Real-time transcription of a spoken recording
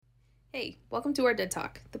Hey, welcome to our Dead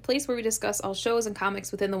Talk, the place where we discuss all shows and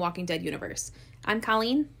comics within the Walking Dead universe. I'm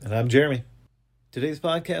Colleen. And I'm Jeremy. Today's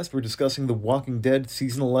podcast, we're discussing The Walking Dead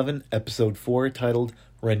Season 11, Episode 4, titled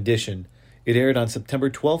Rendition. It aired on September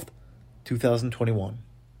 12th, 2021.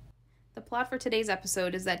 The plot for today's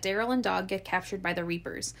episode is that Daryl and Dog get captured by the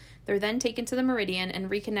Reapers. They're then taken to the Meridian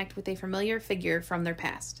and reconnect with a familiar figure from their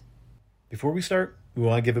past. Before we start, we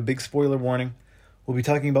want to give a big spoiler warning. We'll be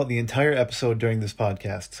talking about the entire episode during this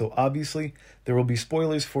podcast, so obviously there will be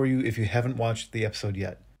spoilers for you if you haven't watched the episode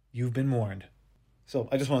yet. You've been warned. So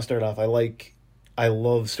I just want to start off. I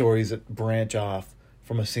love stories that branch off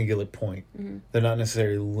from a singular point. Mm-hmm. They're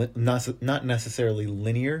not necessarily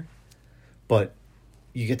linear, but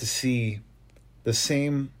you get to see the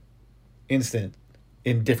same instant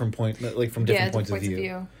in different from different points of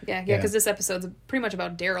view. Yeah, because this episode's pretty much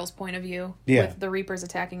about Daryl's point of view with the Reapers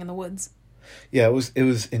attacking in the woods. Yeah, it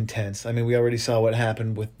was intense. I mean, we already saw what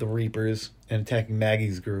happened with the Reapers and attacking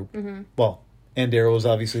Maggie's group. Mm-hmm. Well, and Daryl was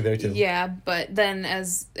obviously there too. Yeah, but then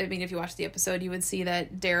if you watch the episode, you would see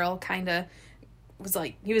that Daryl kind of was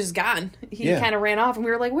he was just gone. He kind of ran off, and we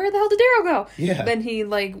were like, where the hell did Daryl go? Yeah. Then he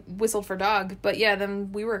whistled for Dog, but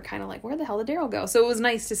then we were kind of like, where the hell did Daryl go? So it was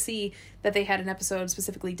nice to see that they had an episode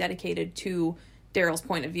specifically dedicated to Daryl's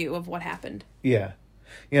point of view of what happened. Yeah.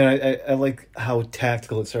 Yeah, I like how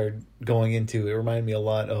tactical it started going into. It reminded me a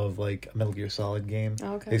lot of a Metal Gear Solid game.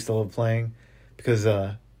 Oh, okay. They still have playing. Because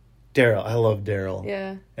Daryl, I love Daryl.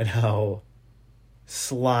 Yeah. And how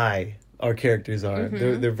sly our characters are.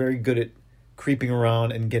 Mm-hmm. They're very good at creeping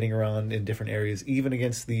around and getting around in different areas, even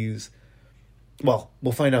against these. Well,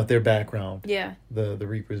 we'll find out their background. Yeah. The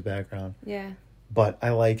Reaper's background. Yeah. But I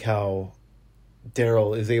like how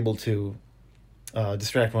Daryl is able to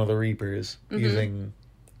distract one of the Reapers using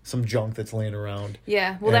some junk that's laying around.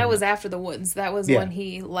 Yeah, well, that was after the woods. That was when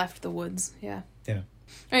he left the woods. Yeah. Yeah. All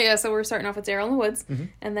right, yeah, so we're starting off with Daryl in the woods,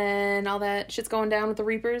 and then all that shit's going down with the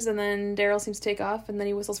Reapers, and then Daryl seems to take off, and then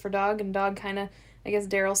he whistles for Dog, and Dog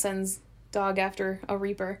Daryl sends Dog after a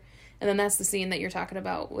Reaper, and then that's the scene that you're talking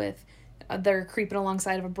about with they're creeping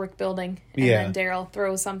alongside of a brick building, and then Daryl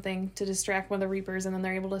throws something to distract one of the Reapers, and then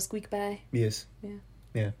they're able to squeak by. Yes. Yeah.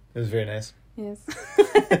 Yeah, it was very nice. Yes.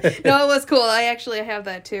 No, it was cool. I have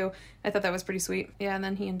that too. I thought that was pretty sweet. Yeah, and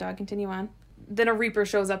then he and Dog continue on. Then a Reaper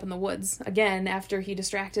shows up in the woods again after he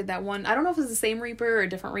distracted that one. I don't know if it's the same Reaper or a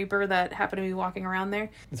different Reaper that happened to be walking around there.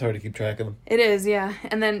 It's hard to keep track of them. It is, yeah.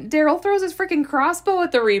 And then Daryl throws his freaking crossbow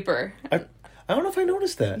at the Reaper. I don't know if I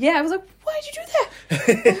noticed that. Yeah, I was like, why'd you do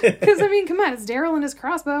that? Because, come on, it's Daryl and his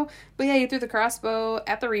crossbow. But yeah, he threw the crossbow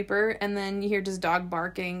at the Reaper, and then you hear just Dog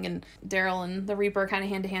barking, and Daryl and the Reaper kind of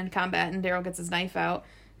hand-to-hand combat, and Daryl gets his knife out.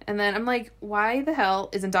 And then I'm like, why the hell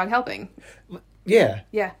isn't Dog helping? Yeah.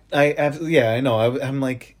 Yeah. I know. I'm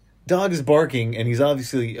like, Dog is barking, and he's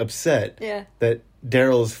obviously upset that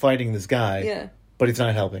Daryl is fighting this guy. Yeah. But he's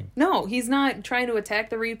not helping. No, he's not trying to attack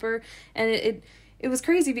the Reaper, and it was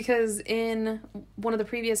crazy because in one of the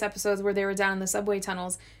previous episodes where they were down in the subway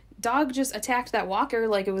tunnels, Dog just attacked that walker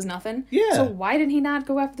like it was nothing. Yeah. So why didn't he not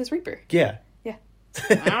go after this Reaper? Yeah. Yeah.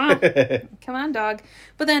 Come on, Dog.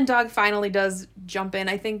 But then Dog finally does jump in.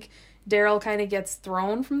 I think Daryl kind of gets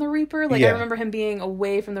thrown from the Reaper. I remember him being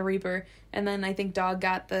away from the Reaper, and then I think Dog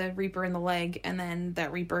got the Reaper in the leg, and then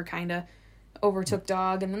that Reaper kind of overtook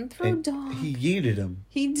Dog and then threw Dog. He yeeted him.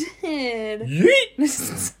 He did.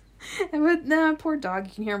 Yeet! But poor Dog,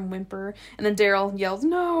 you can hear him whimper, and then Daryl yells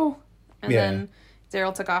no, and then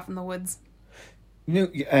Daryl took off in the woods.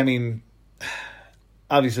 I mean,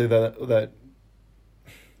 obviously that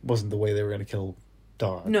wasn't the way they were going to kill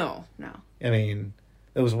Dog. No. I mean,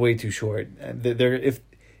 it was way too short.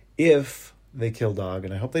 If they kill Dog,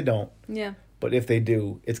 and I hope they don't. Yeah. But if they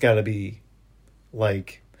do, it's got to be I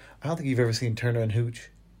don't think you've ever seen Turner and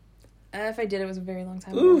Hooch. If I did, it was a very long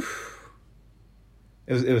time ago. Oof.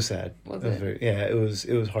 It was sad. Was it?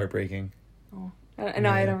 It was heartbreaking. Oh, I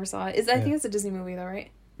never saw it. I think it's a Disney movie though,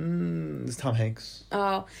 right? It's Tom Hanks.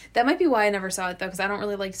 Oh, that might be why I never saw it though, because I don't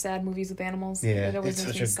really like sad movies with animals. Yeah, it's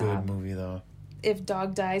such a good movie though. If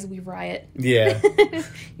Dog dies, we riot. Yeah.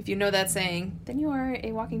 If you know that saying, then you are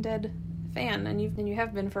a Walking Dead fan, and you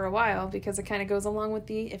have been for a while, because it kind of goes along with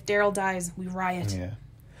the if Daryl dies, we riot. Yeah.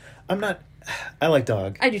 I like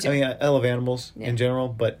Dog. I do too. I mean, I love animals in general,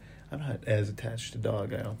 but I'm not as attached to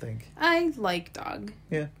Dog, I don't think. I like Dog.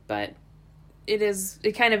 Yeah. But it is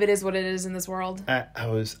what it is in this world. I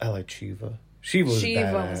like Shiva. Shiva was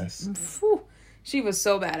badass. She was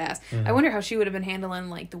so badass. Mm-hmm. I wonder how she would have been handling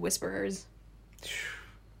the Whisperers.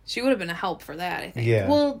 She would have been a help for that, I think. Yeah.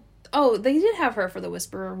 Well, they did have her for the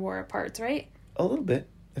Whisperer War parts, right? A little bit.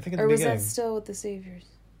 I think at the beginning. Or was that still with the Saviors?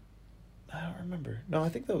 I don't remember. No, I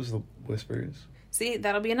think that was the Whispers. See,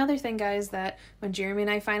 that'll be another thing, guys, that when Jeremy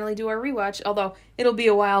and I finally do our rewatch, although it'll be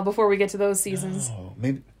a while before we get to those seasons. Oh,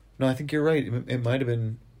 maybe. No, I think you're right. It might have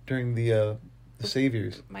been during the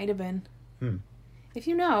Saviors. Might have been. If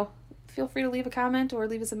you know, feel free to leave a comment or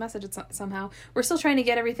leave us a message somehow. We're still trying to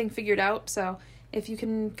get everything figured out, so if you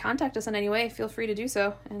can contact us in any way, feel free to do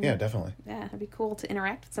so. And yeah, definitely. Yeah, it'd be cool to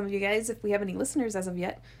interact with some of you guys if we have any listeners as of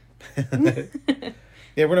yet.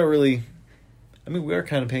 Yeah, we're not really... I mean, we are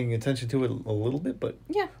kind of paying attention to it a little bit, but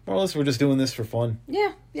yeah, more or less we're just doing this for fun.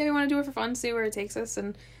 Yeah, we want to do it for fun, see where it takes us,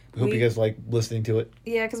 and we hope you guys like listening to it.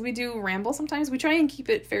 Yeah, because we do ramble sometimes. We try and keep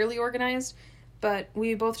it fairly organized, but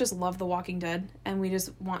we both just love The Walking Dead, and we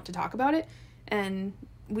just want to talk about it. And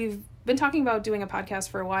we've been talking about doing a podcast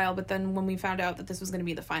for a while, but then when we found out that this was going to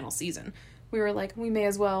be the final season, we were like, we may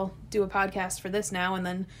as well do a podcast for this now, and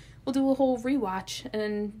then we'll do a whole rewatch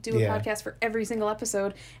and do a podcast for every single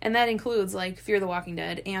episode. And that includes, like, Fear the Walking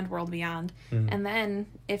Dead and World Beyond. And then,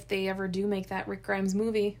 if they ever do make that Rick Grimes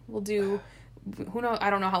movie, we'll do... Who knows?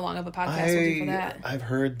 I don't know how long of a podcast we'll do for that. I've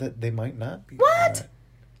heard that they might not be. What?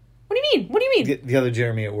 What do you mean? What do you mean? The other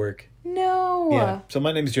Jeremy at work. No. Yeah. So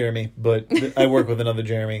my name's Jeremy, but I work with another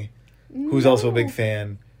Jeremy who's also a big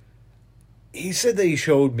fan. He said that he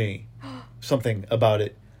showed me something about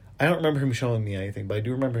it. I don't remember him showing me anything, but I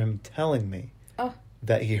do remember him telling me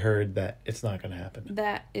that he heard that it's not going to happen.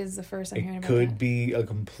 That is the first I'm hearing about that. It could be a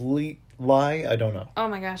complete lie. I don't know. Oh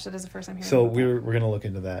my gosh, that is the first I'm hearing about that. So we're going to look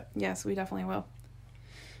into that. Yes, we definitely will.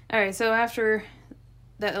 All right, so after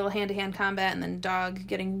that little hand-to-hand combat and then dog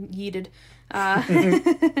getting yeeted,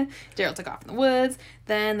 Daryl took off in the woods.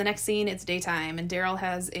 Then the next scene, it's daytime, and Daryl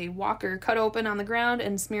has a walker cut open on the ground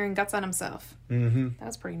and smearing guts on himself. That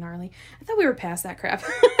was pretty gnarly. I thought we were past that crap.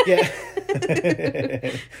 Yeah.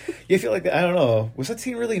 You feel like, I don't know, was that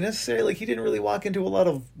scene really necessary? Like, he didn't really walk into a lot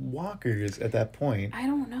of walkers at that point. I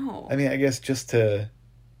don't know. I mean, I guess just to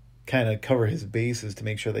kind of cover his bases to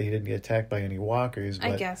make sure that he didn't get attacked by any walkers.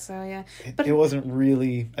 But I guess so, yeah. But it wasn't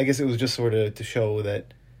really, I guess it was just sort of to show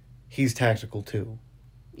that he's tactical too.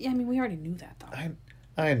 Yeah, I mean, we already knew that, though.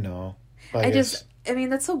 I know. I mean,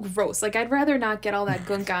 that's so gross. Like, I'd rather not get all that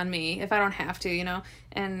gunk on me if I don't have to, you know?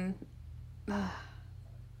 And I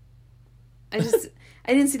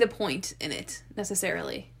didn't see the point in it,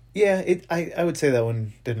 necessarily. Yeah, I would say that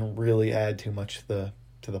one didn't really add too much to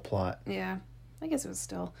the plot. Yeah. I guess it was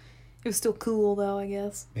still cool, though, I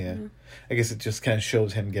guess. Yeah. I guess it just kind of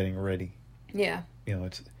shows him getting ready. Yeah. You know,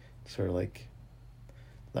 it's sort of like,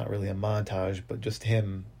 not really a montage, but just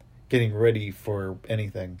him getting ready for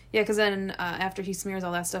anything. Yeah, because then after he smears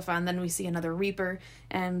all that stuff on, then we see another Reaper,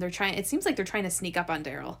 and it seems like they're trying to sneak up on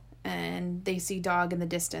Daryl, and they see Dog in the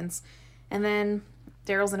distance. And then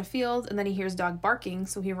Daryl's in a field, and then he hears Dog barking,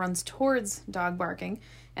 so he runs towards Dog barking,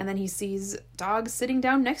 and then he sees Dog sitting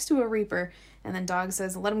down next to a Reaper, and then Dog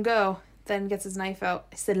says, "Let him go," then gets his knife out.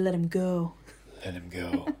 I said, "Let him go." Let him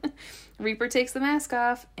go. Reaper takes the mask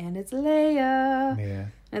off, and it's Leia. Yeah.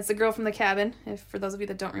 And it's the girl from the cabin, for those of you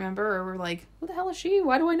that don't remember, or were like, who the hell is she?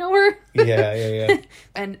 Why do I know her? Yeah.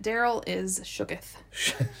 And Daryl is shooketh.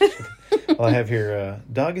 Well, I have here,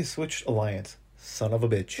 Dog has switched alliance. Son of a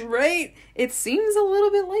bitch. Right? It seems a little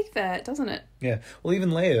bit like that, doesn't it? Yeah. Well,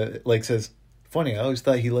 even Leia, says, funny, I always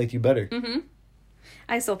thought he liked you better. Mm-hmm.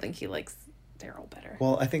 I still think he likes Daryl better.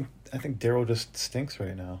 Well, I think Daryl just stinks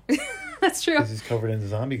right now. That's true. Because he's covered in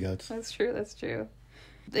zombie guts. That's true.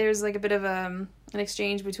 There's like a bit of an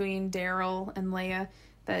exchange between Daryl and Leia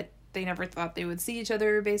that they never thought they would see each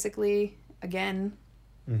other, basically, again.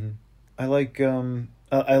 Mm-hmm. I like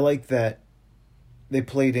that they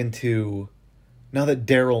played into, now that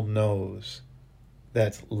Daryl knows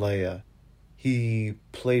that's Leia, he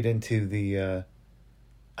played into the,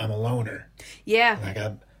 I'm a loner. Yeah. Like,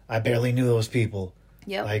 I barely knew those people.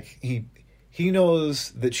 Yep. Like, he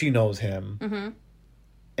knows that she knows him. Mm-hmm.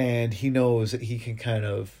 And he knows that he can kind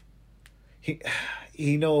of...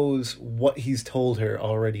 He knows what he's told her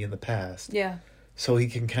already in the past. Yeah. So he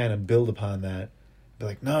can kind of build upon that. Be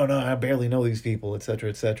like, no, I barely know these people, etc.,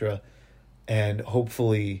 etc. And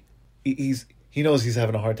hopefully... He knows he's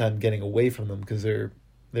having a hard time getting away from them because they're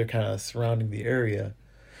kind of surrounding the area.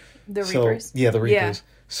 The Reapers? Yeah, the Reapers. Yeah.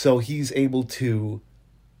 So he's able to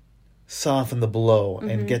soften the blow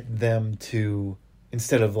and get them to,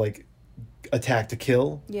 instead of like attack to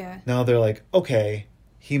kill, now they're like, okay,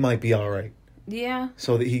 he might be all right. Yeah.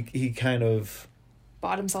 So that he kind of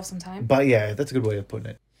bought himself some time. But yeah, that's a good way of putting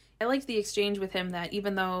it. I liked the exchange with him that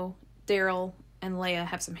even though Daryl and Leia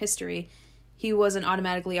have some history, he wasn't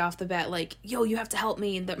automatically off the bat like, yo, you have to help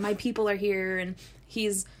me, and that my people are here, and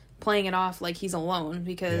he's playing it off like he's alone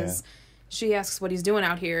because she asks what he's doing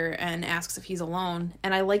out here and asks if he's alone.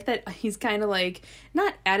 And I like that he's kind of like,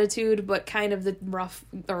 not attitude, but kind of the rough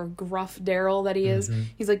or gruff Daryl that he is.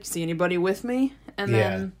 He's like, see anybody with me? And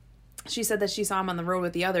then she said that she saw him on the road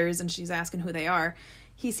with the others, and she's asking who they are.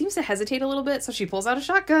 He seems to hesitate a little bit, so she pulls out a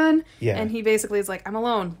shotgun. Yeah. And he basically is like, I'm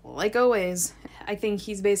alone, like always. I think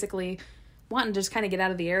he's basically wanting to just kind of get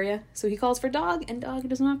out of the area. So he calls for Dog, and Dog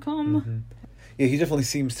does not come. Yeah, he definitely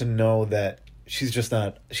seems to know that she's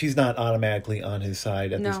not automatically on his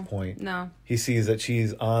side at this point. No. He sees that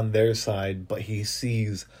she's on their side, but he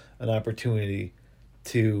sees an opportunity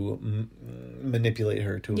to manipulate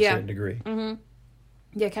her to a certain degree.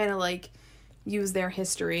 Yeah, kind of like use their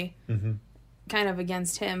history kind of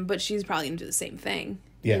against him, but she's probably going to do the same thing.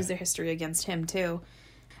 Yeah. Use their history against him, too.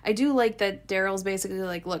 I do like that Daryl's basically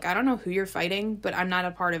like, look, I don't know who you're fighting, but I'm not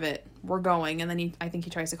a part of it. We're going. And then I think he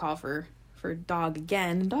tries to call for Dog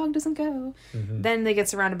again, and Dog doesn't go. Then they get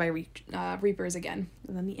surrounded by Reapers again.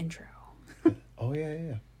 And then the intro. Oh,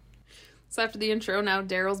 yeah. So after the intro, now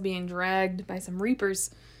Daryl's being dragged by some Reapers,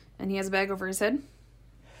 and he has a bag over his head.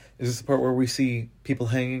 Is this the part where we see people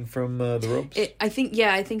hanging from the ropes? I think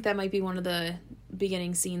that might be one of the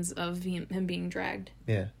beginning scenes of him being dragged.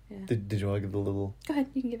 Yeah. Did you want to give the little... Go ahead,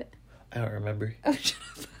 you can give it. I don't remember. Oh, shut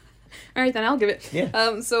up. All right, then I'll give it.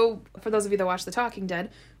 Yeah. So for those of you that watched The Talking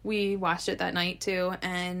Dead, we watched it that night too,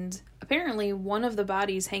 and apparently one of the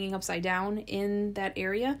bodies hanging upside down in that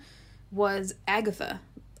area was Agatha,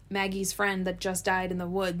 Maggie's friend that just died in the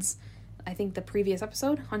woods. I think the previous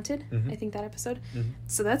episode, Hunted, I think that episode.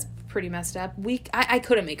 So that's pretty messed up. I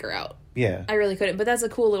couldn't make her out. Yeah. I really couldn't, but that's a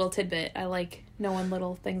cool little tidbit. I like knowing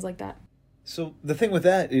little things like that. So the thing with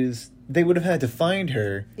that is they would have had to find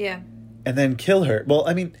her. Yeah. And then kill her. Well,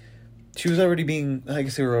 I mean, she was already I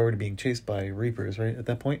guess they were already being chased by Reapers, right, at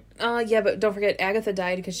that point? Yeah, but don't forget, Agatha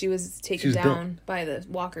died because she was taken down by the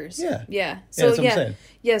walkers. Yeah. Yeah. So, that's what I'm saying.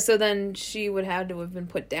 Yeah, so then she would have to have been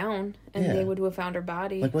put down, and they would have found her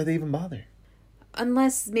body. Like, why'd they even bother?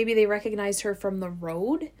 Unless maybe they recognized her from the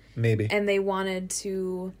road. Maybe. And they wanted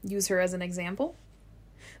to use her as an example.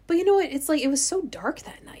 But you know what? It's like, it was so dark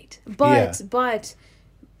that night. But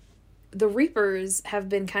the Reapers have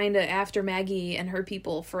been kind of after Maggie and her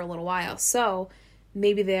people for a little while. So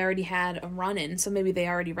maybe they already had a run-in. So maybe they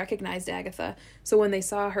already recognized Agatha. So when they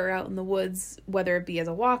saw her out in the woods, whether it be as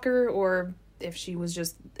a walker or if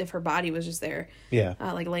her body was just there. Yeah.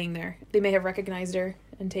 Like laying there. They may have recognized her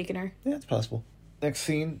and taken her. Yeah, it's possible. Next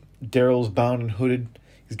scene, Daryl's bound and hooded.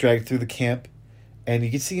 He's dragged through the camp. And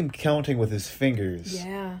you can see him counting with his fingers.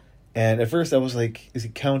 Yeah. And at first I was like, is he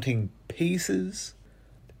counting paces?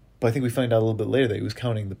 But I think we find out a little bit later that he was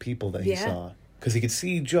counting the people that he saw. Because he could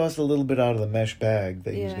see just a little bit out of the mesh bag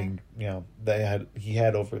that he was being, that he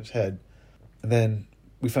had over his head. And then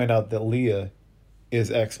we find out that Leah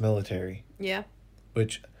is ex-military. Yeah.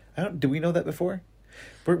 Which, do we know that before?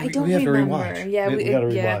 I don't we have remember. To rewatch. Yeah, we gotta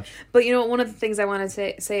rewatch. Yeah. But you know, one of the things I want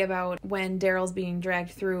to say about when Daryl's being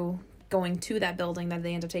dragged through, going to that building that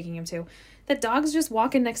they end up taking him to, that Dog's just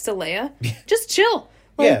walking next to Leia. Just chill.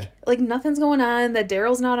 Like nothing's going on, that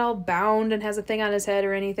Daryl's not all bound and has a thing on his head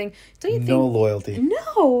or anything. Don't you think? No loyalty.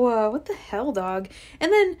 No. What the hell, Dog?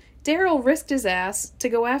 And then Daryl risked his ass to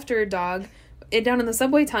go after Dog down in the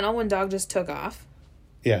subway tunnel when Dog just took off.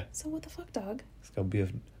 Yeah. So what the fuck, Dog? It's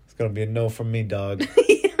gonna be a no from me, Dog.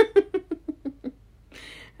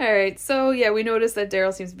 All right, so yeah, we notice that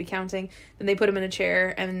Daryl seems to be counting. Then they put him in a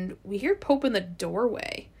chair, and we hear Pope in the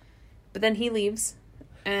doorway. But then he leaves.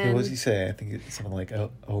 And what does he say? I think it's something like, I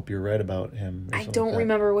hope you're right about him. I don't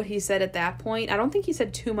remember what he said at that point. I don't think he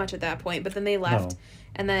said too much at that point, but then they left. No.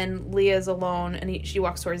 And then Leah's alone, and she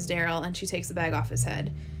walks towards Daryl, and she takes the bag off his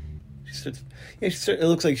head. It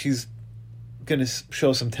looks like she's going to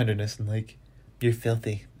show some tenderness and like, you're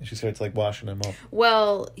filthy. And she starts like washing him up.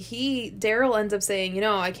 Well, Daryl ends up saying,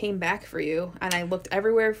 I came back for you and I looked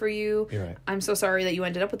everywhere for you. You're right. I'm so sorry that you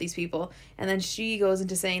ended up with these people. And then she goes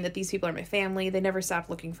into saying that these people are my family. They never stopped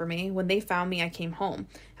looking for me. When they found me, I came home.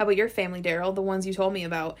 How about your family, Daryl? The ones you told me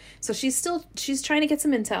about. So she's trying to get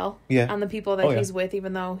some intel on the people that he's with,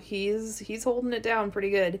 even though he's holding it down pretty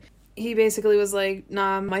good. He basically was like,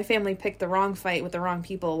 nah, my family picked the wrong fight with the wrong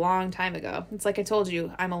people a long time ago. It's like I told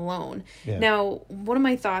you, I'm alone. Yeah. Now, one of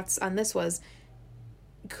my thoughts on this was,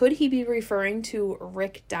 could he be referring to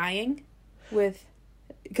Rick dying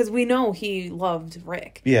because we know he loved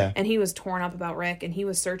Rick. Yeah. And he was torn up about Rick, and he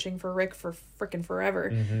was searching for Rick for frickin' forever.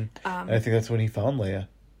 Mm-hmm. And I think that's when he found Leia.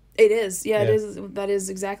 It is. Yeah, it is. That is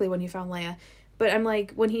exactly when he found Leia. But I'm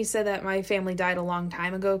like, when he said that my family died a long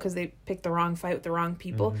time ago because they picked the wrong fight with the wrong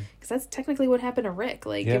people, because that's technically what happened to Rick.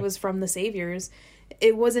 Like, it was from the Saviors.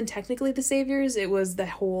 it wasn't technically the saviors, it was the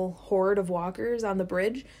whole horde of walkers on the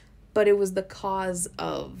bridge, but it was the cause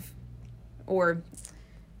of, or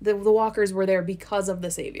the walkers were there because of the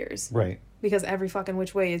saviors. Right. Because every fucking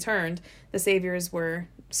which way you turned, the saviors were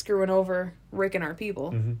screwing over Rick and our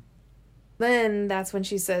people. Mm-hmm. Then that's when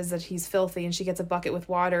she says that he's filthy, and she gets a bucket with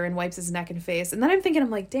water and wipes his neck and face. And then I'm thinking, I'm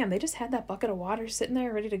like, damn, they just had that bucket of water sitting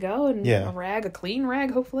there ready to go, and a rag, a clean rag,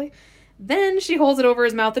 hopefully. Then she holds it over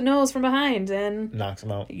his mouth and nose from behind and knocks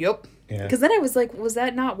him out. Yep. Yeah. Because then I was like, was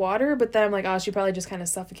that not water? But then I'm like, oh, she probably just kind of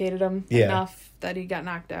suffocated him enough that he got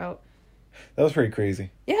knocked out. That was pretty crazy.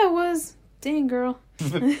 Yeah, it was. Dang, girl.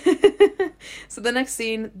 So the next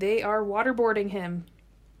scene, they are waterboarding him.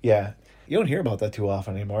 Yeah. You don't hear about that too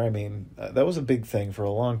often anymore. I mean, that was a big thing for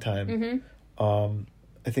a long time. Mm-hmm.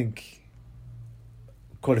 I think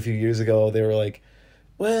quite a few years ago, they were like,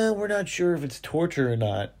 well, we're not sure if it's torture or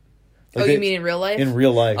not. Like you mean in real life? In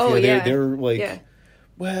real life. Oh, yeah. They were like,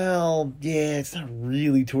 well, yeah, it's not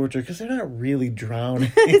really torture because they're not really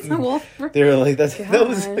drowning. They were like, that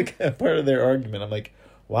was like a part of their argument. I'm like,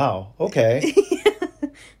 wow, okay.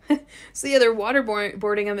 So yeah, they're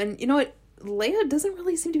waterboarding him, and you know what? Leia doesn't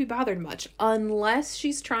really seem to be bothered much, unless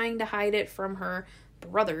she's trying to hide it from her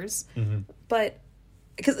brothers. Mm-hmm. But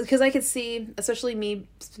because I could see, especially me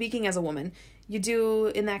speaking as a woman, you do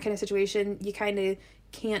in that kind of situation, you kind of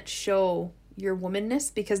can't show your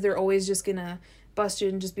womanness because they're always just gonna bust you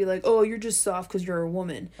and just be like, oh, you're just soft because you're a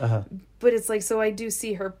woman. Uh-huh. But it's like, so I do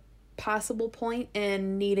see her possible point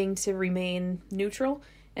in needing to remain neutral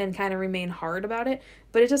and kind of remain hard about it,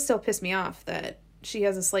 but it just still pissed me off that she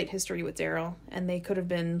has a slight history with Daryl and they could have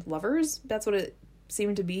been lovers. That's what it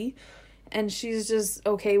seemed to be. And she's just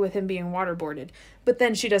okay with him being waterboarded. But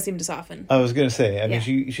then she does seem to soften. I was going to say, I mean,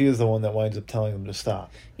 she is the one that winds up telling them to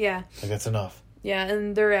stop. Yeah. Like, that's enough. Yeah,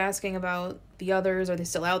 and they're asking about the others. Are they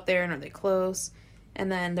still out there and are they close?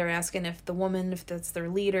 And then they're asking if the woman, if that's their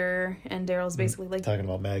leader. And Daryl's basically like... Talking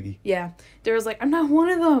about Maggie. Yeah. Daryl's like, I'm not one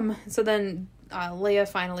of them. So then Leia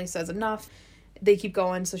finally says enough. They keep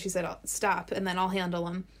going, so she said, stop, and then I'll handle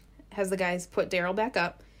them. Has the guys put Daryl back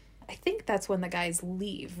up. I think that's when the guys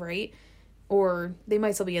leave, right? Or they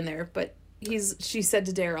might still be in there, but she said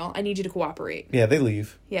to Daryl, I need you to cooperate. Yeah, they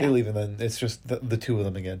leave. Yeah. They leave, and then it's just the two of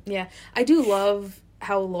them again. Yeah. I do love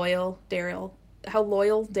how loyal Daryl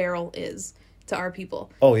is to our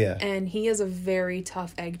people. Oh, yeah. And he is a very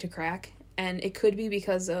tough egg to crack, and it could be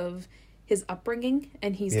because of his upbringing,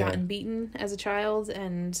 and he's gotten beaten as a child,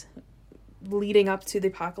 and leading up to the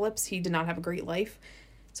apocalypse, he did not have a great life.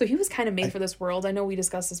 So he was kind of made for this world. I know we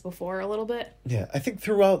discussed this before a little bit. Yeah, I think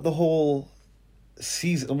throughout the whole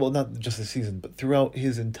season, well, not just the season, but throughout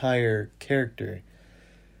his entire character,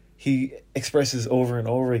 he expresses over and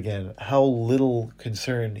over again how little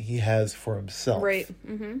concern he has for himself. Right.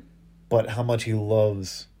 Mm-hmm. But how much he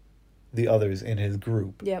loves the others in his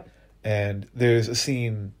group. Yep. And there's a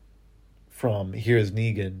scene from Here's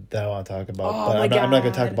Negan that I want to talk about. Oh, but I'm not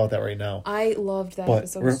going to talk about that right now. I loved that but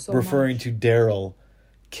episode so referring much. to Daryl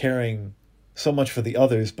caring so much for the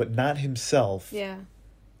others, but not himself. Yeah.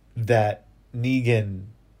 That Negan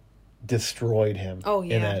destroyed him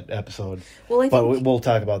in that episode. Well, we'll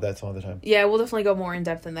talk about that some other time. Yeah, we'll definitely go more in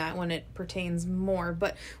depth in that when it pertains more.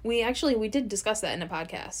 But we did discuss that in a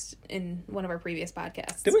podcast, in one of our previous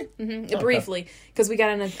podcasts. Did we? Mm-hmm. Briefly, because we got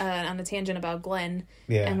on a tangent about Glenn.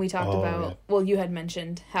 Yeah. And we talked about, well, you had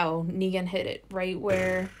mentioned how Negan hit it right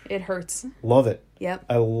where it hurts. Love it. Yep.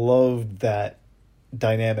 I loved that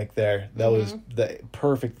dynamic there. That was the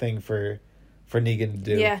perfect thing for Negan to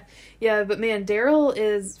do. Yeah, but man, Daryl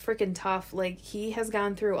is freaking tough. Like, he has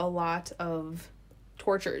gone through a lot of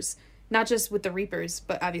tortures. Not just with the Reapers,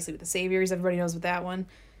 but obviously with the Saviors. Everybody knows with that one.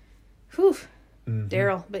 Whew. Mm-hmm.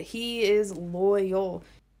 Daryl. But he is loyal.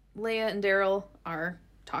 Leia and Daryl are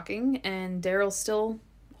talking, and Daryl's still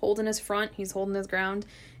holding his front. He's holding his ground,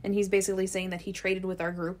 and he's basically saying that he traded with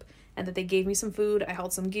our group, and that they gave me some food, I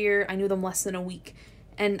held some gear, I knew them less than a week.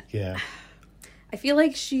 And I feel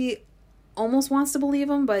like she almost wants to believe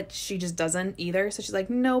him, but she just doesn't either. So she's like,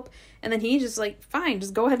 nope. And then he just like, fine,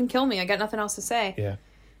 just go ahead and kill me. I got nothing else to say. Yeah.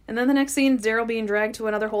 And then the next scene, Daryl being dragged to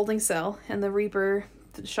another holding cell, and the Reaper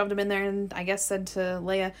shoved him in there and I guess said to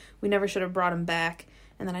Leia, we never should have brought him back.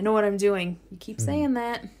 And then I know what I'm doing. You keep saying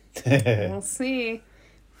that. We'll see.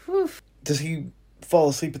 Whew. Does he fall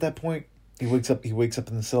asleep at that point? He wakes up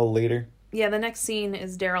in the cell later. Yeah, the next scene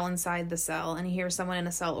is Daryl inside the cell, and he hears someone in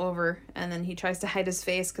a cell over, and then he tries to hide his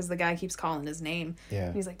face because the guy keeps calling his name. Yeah.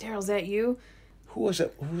 And he's like, Daryl, is that you? Who was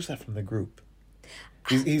that from the group?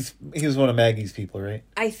 He was one of Maggie's people, right?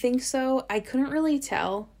 I think so. I couldn't really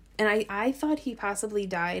tell, and I thought he possibly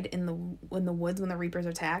died in the woods when the Reapers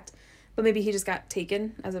attacked, but maybe he just got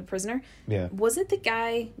taken as a prisoner. Yeah. Was it the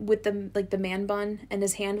guy with the man bun and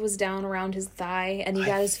his hand was down around his thigh and he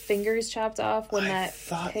got his fingers chopped off when I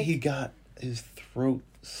thought he got his throat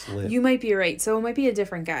slit. You might be right. So it might be a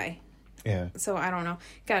different guy. Yeah. So I don't know.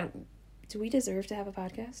 God, do we deserve to have a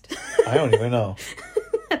podcast? I don't even know.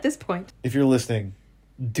 At this point. If you're listening,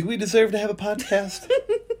 do we deserve to have a podcast?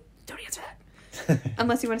 Don't answer that.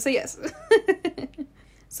 Unless you want to say yes.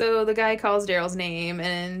 So the guy calls Daryl's name,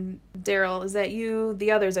 and Daryl, is that you?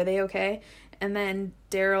 The others, are they okay? And then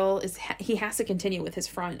Daryl he has to continue with his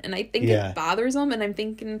front, and I think it bothers him, and I'm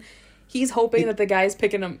thinking he's hoping that the guy's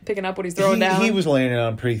picking up what he's throwing down. He was laying it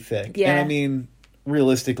on pretty thick. Yeah. And I mean,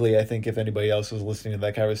 realistically, I think if anybody else was listening to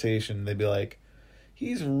that conversation, they'd be like,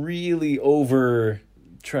 he's really over-proving.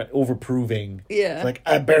 Yeah. Like,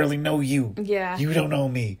 I barely know you. Yeah. You don't know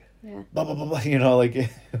me. Yeah. Blah, blah, blah, blah. You know, like,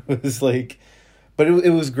 it was like... But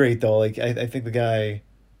it was great, though. Like, I think the guy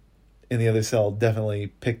in the other cell definitely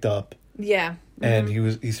picked up. Yeah. Mm-hmm. And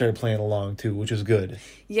he started playing along, too, which is good.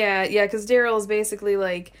 Yeah, because Daryl is basically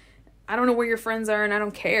like, I don't know where your friends are, and I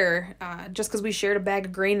don't care. Just because we shared a bag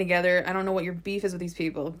of grain together, I don't know what your beef is with these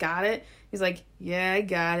people. Got it? He's like, yeah, I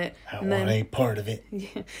got it. I want any part of it.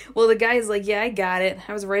 Yeah. Well, the guy's like, yeah, I got it.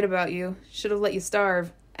 I was right about you. Should have let you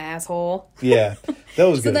starve, asshole. Yeah, that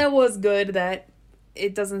was good. So that was good that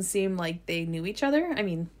it doesn't seem like they knew each other. I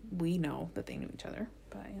mean, we know that they knew each other,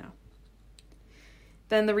 but, you know.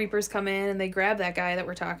 Then the Reapers come in and they grab that guy that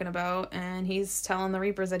we're talking about, and he's telling the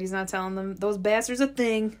Reapers that he's not telling them those bastards a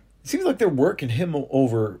thing. It seems like they're working him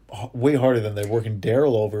over way harder than they're working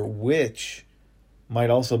Daryl over, which might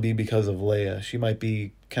also be because of Leia. She might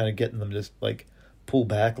be kind of getting them to just, like, pull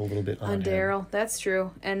back a little bit on Daryl. That's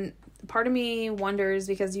true. And part of me wonders,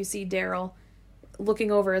 because you see Daryl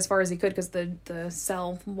looking over as far as he could because the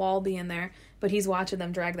cell wall being there, but he's watching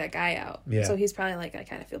them drag that guy out. Yeah. So he's probably like, I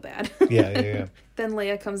kind of feel bad. Yeah. Then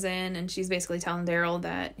Leia comes in and she's basically telling Daryl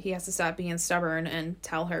that he has to stop being stubborn and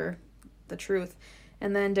tell her the truth.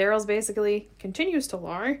 And then Daryl's basically continues to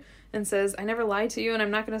lie and says, I never lied to you and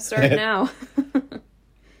I'm not going to start now.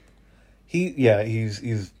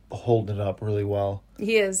 He's holding it up really well.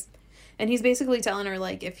 He is. And he's basically telling her,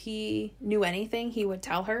 like, if he knew anything, he would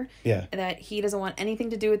tell her that he doesn't want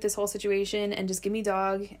anything to do with this whole situation and just give me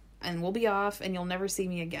dog and we'll be off and you'll never see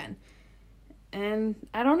me again. And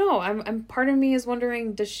I don't know. I'm part of me is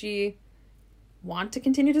wondering, does she want to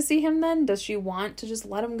continue to see him then? Does she want to just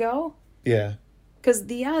let him go? Yeah. Because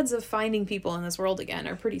the odds of finding people in this world again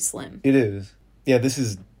are pretty slim. It is. Yeah, this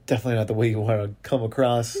is definitely not the way you want to come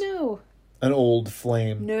across. No. An old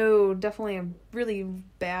flame. No, definitely a really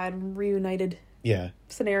bad reunited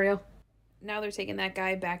scenario. Now they're taking that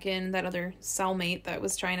guy back in, that other cellmate that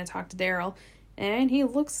was trying to talk to Daryl, and he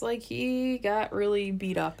looks like he got really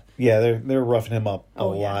beat up. Yeah, they're roughing him up a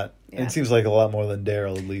lot. Yeah. It seems like a lot more than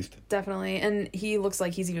Daryl, at least. Definitely, and he looks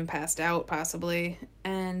like he's even passed out, possibly.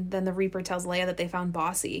 And then the Reaper tells Leia that they found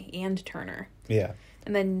Bossy and Turner. Yeah.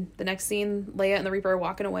 And then the next scene, Leia and the Reaper are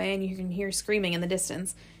walking away, and you can hear screaming in the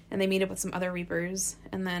distance. And they meet up with some other Reapers,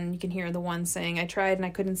 and then you can hear the one saying, I tried and I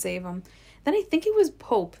couldn't save him. Then I think it was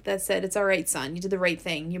Pope that said, it's all right, son. You did the right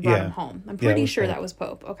thing. You brought him home. I'm pretty sure that was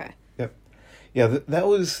Pope. Okay. Yep. Yeah,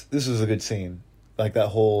 this was a good scene. Like that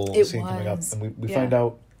whole scene coming up. And we find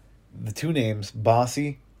out the two names,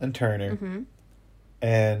 Bossy and Turner. Mm-hmm.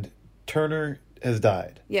 And Turner has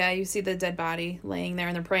died. Yeah, you see the dead body laying there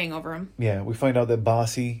and they're praying over him. Yeah, we find out that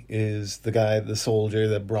Bossy is the guy, the soldier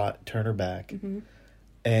that brought Turner back. Mm-hmm.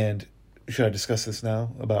 And should I discuss this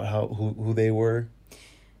now about who they were?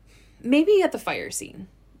 Maybe at the fire scene.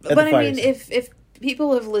 But I mean, if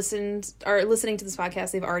people are listening to this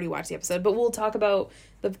podcast, they've already watched the episode. But we'll talk about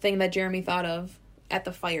the thing that Jeremy thought of at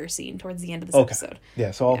the fire scene towards the end of this episode.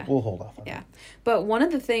 Yeah, so we'll hold off on that. But one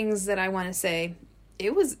of the things that I want to say,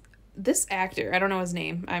 it was this actor. I don't know his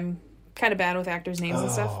name. I'm kind of bad with actors' names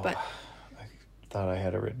and stuff. But I thought I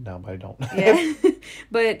had it written down, but I don't. Yeah,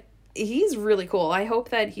 but he's really cool. I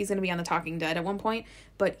hope that he's going to be on The Talking Dead at one point,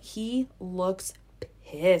 but he looks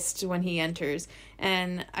pissed when he enters.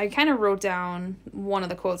 And I kind of wrote down one of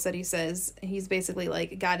the quotes that he says. He's basically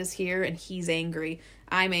like, God is here and he's angry.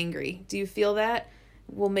 I'm angry. Do you feel that?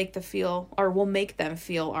 We'll make them feel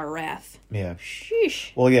our wrath. Yeah.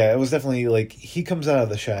 Sheesh. Well, yeah, it was definitely like he comes out of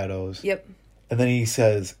the shadows. Yep. And then he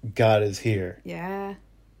says, God is here. Yeah.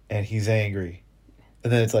 And he's angry.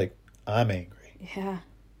 And then it's like, I'm angry. Yeah.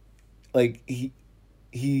 Like,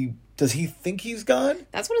 he does he think he's God?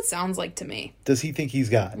 That's what it sounds like to me. Does he think he's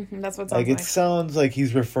God? Mm-hmm, that's what it sounds like. Like, it sounds like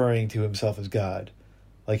he's referring to himself as God.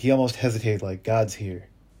 Like, he almost hesitated, like, God's here.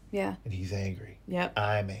 Yeah. And he's angry. Yep.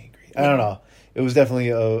 I'm angry. I don't know. It was definitely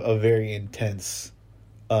a very intense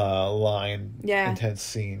line, intense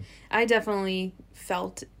scene. I definitely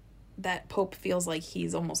felt that Pope feels like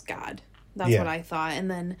he's almost God. That's what I thought. And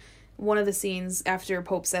then one of the scenes after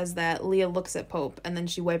Pope says that, Leah looks at Pope and then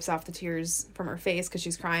she wipes off the tears from her face because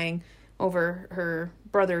she's crying over her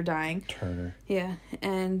brother dying. Turner. Yeah.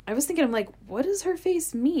 And I was thinking, I'm like, what does her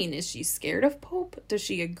face mean? Is she scared of Pope? Does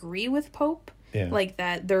she agree with Pope? Yeah. Like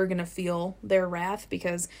that they're going to feel their wrath?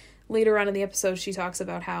 Because later on in the episode, she talks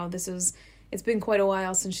about how it's been quite a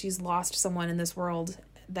while since she's lost someone in this world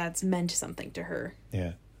that's meant something to her.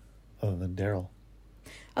 Yeah. Other than Daryl.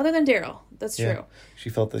 Other than Daryl. That's true. She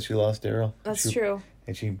felt that she lost Daryl. That's true.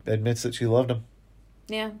 And she admits that she loved him.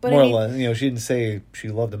 Yeah. But more or less. You know, she didn't say she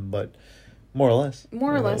loved him, but more or less.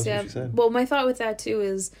 More or less, yeah. Well, my thought with that, too,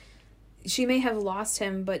 is she may have lost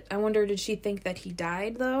him, but I wonder, did she think that he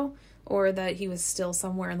died, though? Or that he was still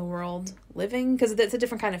somewhere in the world living? Because it's a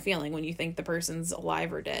different kind of feeling when you think the person's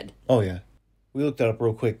alive or dead. Oh, yeah. We looked that up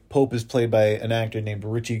real quick. Pope is played by an actor named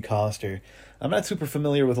Richie Coster. I'm not super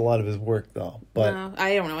familiar with a lot of his work, though. But no,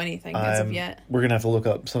 I don't know anything as of yet. We're going to have to look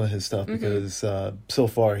up some of his stuff because so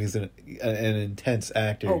far he's an intense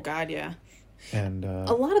actor. Oh, God, yeah. And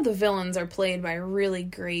a lot of the villains are played by really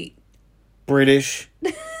great... British.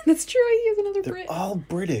 That's true. He is another They're Brit. all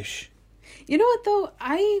British. You know what, though?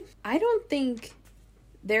 I don't think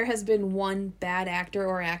there has been one bad actor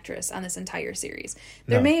or actress on this entire series.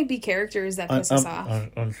 There may be characters that piss us off.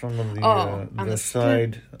 On some of the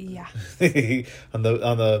side, yeah, on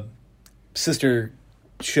the sister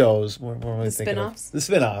shows. What am I thinking spin-offs? The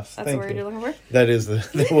spin-offs. That's the word you're looking for? That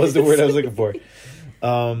was the word I was looking for.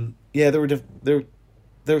 Yeah, there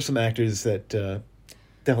were some actors that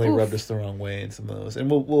definitely rubbed us the wrong way in some of those,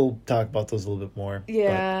 and we'll talk about those a little bit more.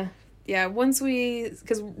 Yeah. Yeah, because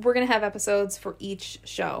we're going to have episodes for each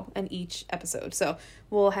show and each episode. So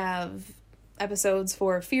we'll have episodes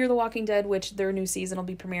for Fear the Walking Dead, which their new season will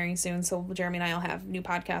be premiering soon. So Jeremy and I will have new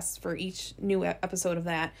podcasts for each new episode of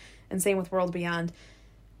that. And same with World Beyond.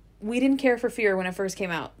 We didn't care for Fear when it first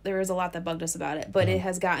came out. There was a lot that bugged us about it, but it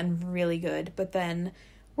has gotten really good. But then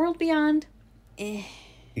World Beyond, Yeah,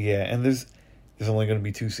 and there's only going to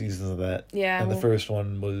be 2 seasons of that. Yeah. And the first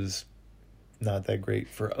one was not that great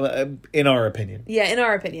in our opinion. Yeah, in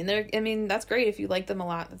our opinion. That's great if you like them a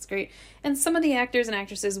lot. That's great. And some of the actors and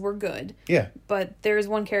actresses were good. Yeah. But there's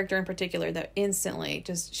one character in particular that instantly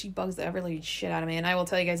she bugs the ever-living shit out of me, and I will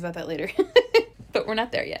tell you guys about that later. But we're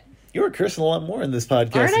not there yet. You were cursing a lot more in this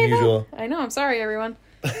podcast than usual. I know. I'm sorry, everyone.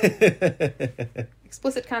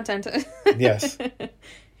 Explicit content. Yes.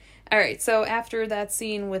 All right, so after that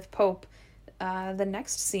scene with Pope, the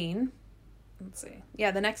next scene... Let's see.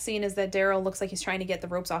 Yeah, the next scene is that Daryl looks like he's trying to get the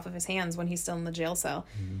ropes off of his hands when he's still in the jail cell.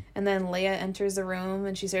 Mm-hmm. And then Leah enters the room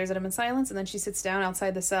and she stares at him in silence, and then she sits down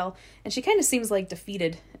outside the cell and she kind of seems like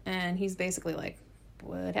defeated, and he's basically like,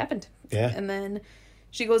 what happened? Yeah. And then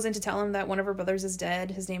she goes in to tell him that one of her brothers is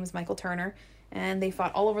dead. His name is Michael Turner, and they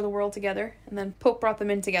fought all over the world together, and then Pope brought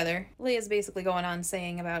them in together. Leah's basically going on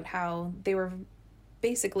saying about how they were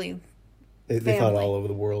basically... They fought all over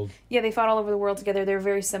the world. Yeah, they fought all over the world together. They were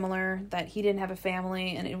very similar, that he didn't have a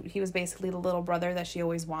family, and he was basically the little brother that she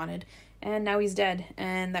always wanted. And now he's dead,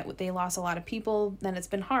 and that they lost a lot of people, and it's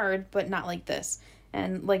been hard, but not like this.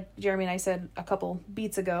 And like Jeremy and I said a couple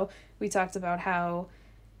beats ago, we talked about how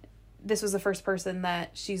this was the first person that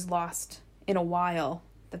she's lost in a while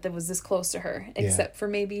that was this close to her, except for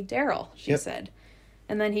maybe Daryl, she said.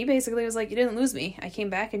 And then he basically was like, you didn't lose me. I came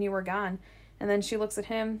back and you were gone. And then she looks at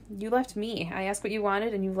him, you left me. I asked what you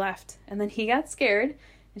wanted and you left. And then he got scared.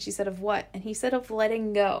 And she said, of what? And he said, of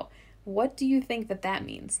letting go. What do you think that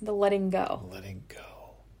means? The letting go. Letting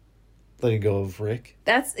go. Letting go of Rick.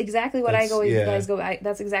 That's exactly what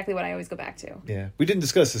that's exactly what I always go back to. Yeah. We didn't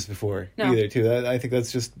discuss this before either, too. I think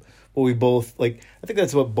that's just what we both, I think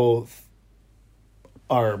that's what both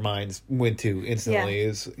our minds went to instantly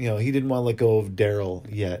is, he didn't want to let go of Daryl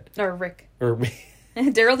yet. Or Rick.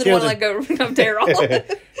 Daryl didn't want to let go of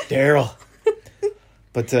Daryl. Daryl.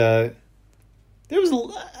 But there was,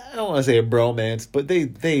 I don't want to say a bromance, but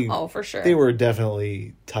they oh, for sure. They were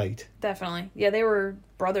definitely tight. Definitely. Yeah, they were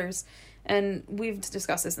brothers. And we've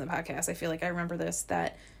discussed this in the podcast. I feel like I remember this,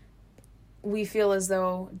 that we feel as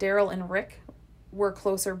though Daryl and Rick were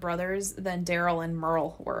closer brothers than Daryl and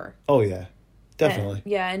Merle were. Oh, yeah. Definitely.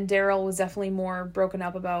 And Daryl was definitely more broken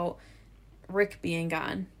up about Rick being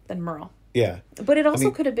gone than Merle. Yeah. But it also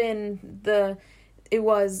could have been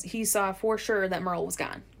he saw for sure that Merle was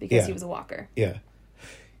gone because he was a walker. Yeah.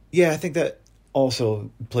 Yeah, I think that also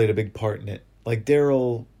played a big part in it. Like,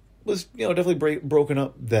 Daryl was, definitely broken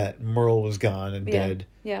up that Merle was gone and dead.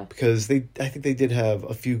 Yeah. Because I think they did have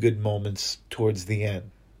a few good moments towards the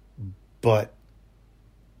end. But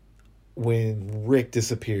when Rick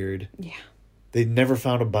disappeared, Yeah. they never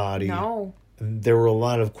found a body. No. And there were a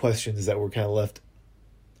lot of questions that were kind of left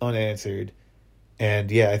unanswered.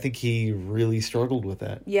 And yeah, I think he really struggled with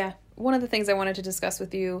that. Yeah. One of the things I wanted to discuss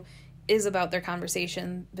with you is about their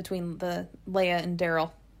conversation between the Leia and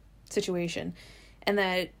Daryl situation. And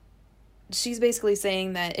that she's basically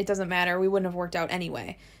saying that it doesn't matter, we wouldn't have worked out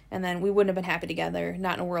anyway. And then we wouldn't have been happy together,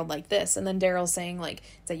 not in a world like this. And then Daryl's saying, like,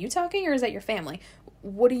 is that you talking or is that your family?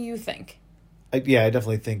 What do you think? I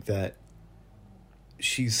definitely think that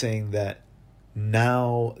she's saying that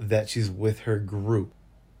now that she's with her group,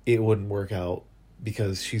 it wouldn't work out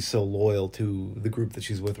because she's so loyal to the group that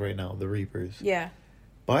she's with right now, the Reapers. Yeah.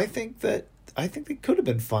 But I think they could have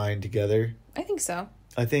been fine together. I think so.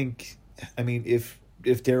 I mean, if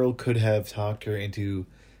Daryl could have talked her into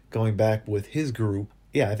going back with his group,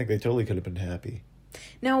 yeah, I think they totally could have been happy.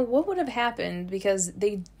 Now, what would have happened, because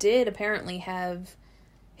they did apparently have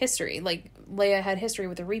history, like Leia had history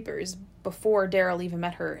with the Reapers before Daryl even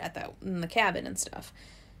met her in the cabin and stuff.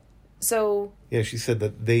 So yeah, she said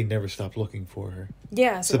that they never stopped looking for her.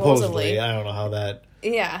 Yeah, supposedly. I don't know how that.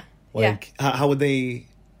 Yeah. Like, yeah. How would they?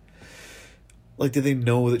 Like, did they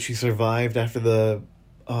know that she survived after the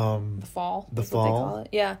fall? The fall. What they call fall. it.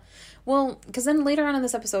 Yeah. Well, because then later on in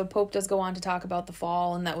this episode, Pope does go on to talk about the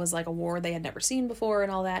fall, and that was like a war they had never seen before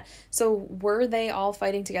and all that. So were they all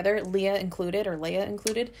fighting together, Leia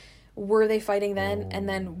included? Were they fighting then? And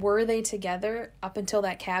then were they together up until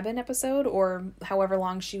that cabin episode, or however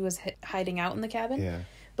long she was hiding out in the cabin? Yeah.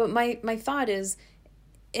 But my thought is,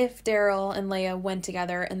 if Daryl and Leia went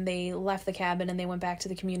together and they left the cabin and they went back to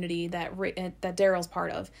the community that Daryl's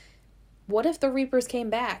part of, what if the Reapers came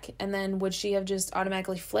back? And then would she have just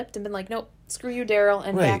automatically flipped and been like, nope, screw you, Daryl,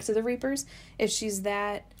 and back to the Reapers? If she's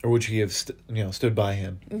that... Or would she have stood by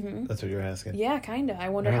him? Mm-hmm. That's what you're asking. Yeah, kind of. I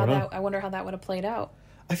wonder how that would have played out.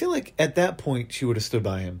 I feel like at that point she would have stood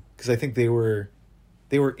by him, because I think they were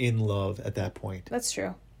in love at that point. That's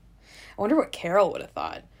true. I wonder what Carol would have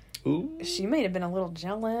thought. Ooh. She might have been a little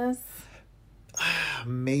jealous.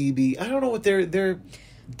 Maybe. I don't know what their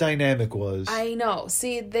dynamic was. I know.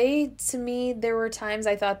 See, to me, there were times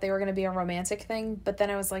I thought they were going to be a romantic thing, but then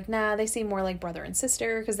I was like, nah, they seem more like brother and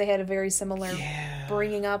sister, because they had a very similar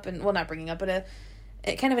bringing up, and, well, not bringing up, but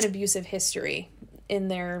a kind of an abusive history in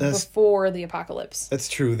there before the apocalypse. That's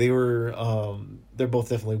true. They were, they're both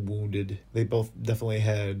definitely wounded. They both definitely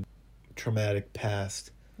had traumatic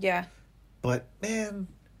past. Yeah. But, man,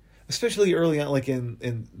 especially early on, like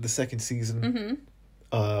in the second season,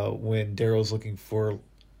 when Daryl's looking for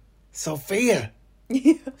Sophia.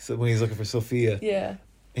 Yeah. So when he's looking for Sophia. Yeah.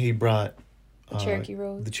 He brought the Cherokee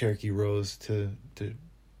Rose. The Cherokee Rose to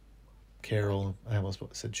Carol. I almost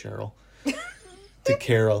said Cheryl. To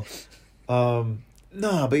Carol.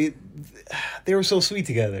 No, but they were so sweet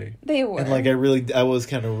together. They were. And like I was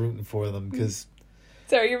kind of rooting for them because.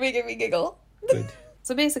 Sorry, you're making me giggle. Good.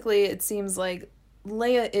 So basically, it seems like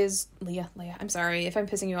Leia. I'm sorry if I'm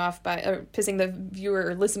pissing you off or pissing the viewer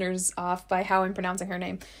or listeners off by how I'm pronouncing her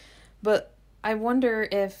name, but I wonder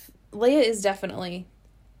if Leia is definitely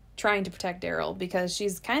trying to protect Daryl, because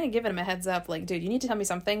she's kind of giving him a heads up, like, dude, you need to tell me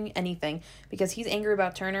something, anything, because he's angry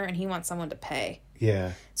about Turner and he wants someone to pay.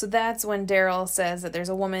 Yeah. So that's when Daryl says that there's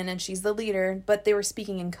a woman and she's the leader, but they were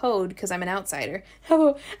speaking in code because I'm an outsider.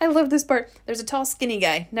 Oh, I love this part. There's a tall, skinny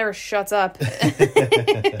guy, never shuts up.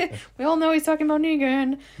 We all know he's talking about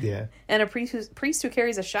Negan. Yeah. And a priest who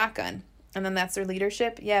carries a shotgun. And then that's their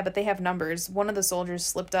leadership. Yeah, but they have numbers. One of the soldiers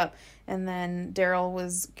slipped up, and then Daryl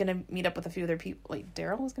was going to meet up with a few other people. Wait,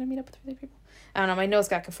 Daryl was going to meet up with a few other people? I don't know. My nose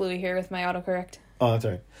got kaflooey here with my autocorrect. Oh, that's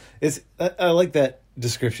right. I like that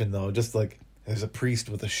description, though. Just like, there's a priest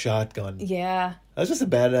with a shotgun. Yeah. That's just a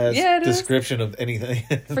badass description of anything.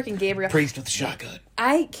 Freaking Gabriel. Priest with a shotgun.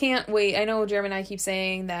 I can't wait. I know Jeremy and I keep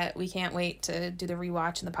saying that we can't wait to do the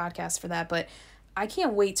rewatch and the podcast for that, but I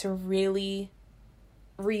can't wait to really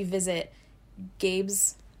revisit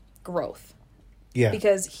Gabe's growth. Yeah.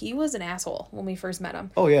 Because he was an asshole when we first met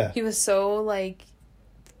him. Oh, yeah. He was so, like,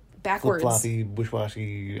 backwards. Flip-floppy,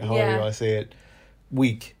 bush-washy, however you want to say it.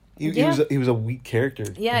 Weak. He was a weak character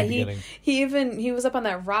in the beginning. He was up on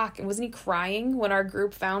that rock, and wasn't he crying when our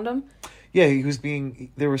group found him? Yeah,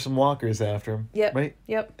 there were some walkers after him. Yep. Right?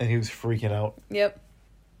 Yep. And he was freaking out. Yep.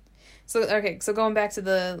 So going back to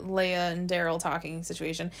the Leia and Daryl talking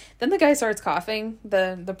situation, then the guy starts coughing.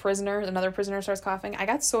 Another prisoner starts coughing. I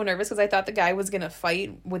got so nervous because I thought the guy was gonna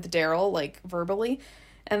fight with Daryl, like, verbally,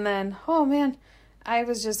 and then, oh man, I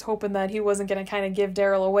was just hoping that he wasn't gonna kind of give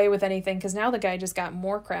Daryl away with anything, because now the guy just got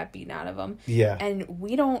more crap beaten out of him. Yeah. And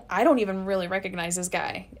I don't even really recognize this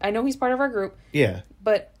guy. I know he's part of our group. Yeah.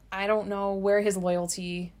 But I don't know where his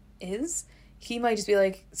loyalty is, he might just be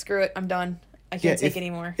like, screw it, I'm done. I can't take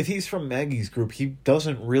anymore. If he's from Maggie's group, he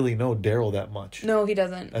doesn't really know Daryl that much. No, he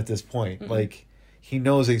doesn't. At this point. Like, he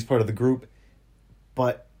knows that he's part of the group,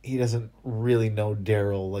 but he doesn't really know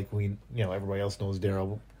Daryl like everybody else knows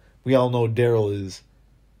Daryl. We all know Daryl is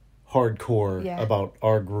hardcore about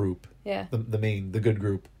our group. Yeah. The good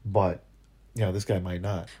group. But, this guy might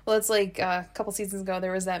not. Well, it's like a couple seasons ago,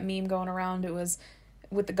 there was that meme going around. It was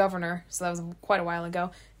with the governor, so that was quite a while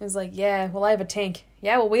ago. It was like, yeah, well, I have a tank.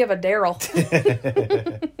 Yeah, well, we have a Daryl.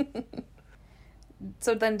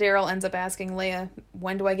 So then Daryl ends up asking Leia,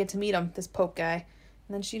 when do I get to meet him, this Pope guy?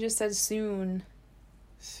 And then she just says, soon.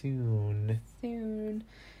 Soon.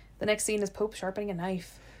 The next scene is Pope sharpening a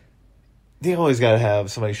knife. They always gotta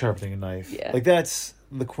have somebody sharpening a knife. Yeah. Like, that's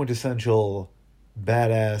the quintessential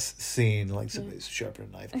badass scene, like somebody's sharpening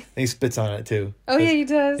a knife. And he spits on it, too. Oh, yeah, he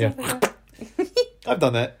does. Yeah. I've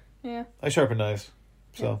done that. Yeah. I sharpen knives.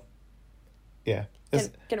 So, yeah.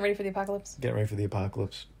 Getting ready for the apocalypse. Getting ready for the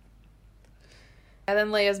apocalypse. And then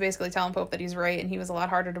Leia's basically telling Pope that he's right and he was a lot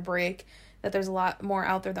harder to break, that there's a lot more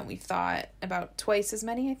out there than we thought. About twice as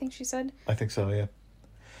many, I think she said. I think so, yeah.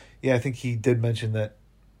 Yeah, I think he did mention that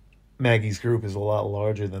Maggie's group is a lot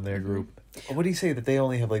larger than their group. What did he say, that they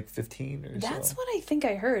only have like 15 or so? That's what I think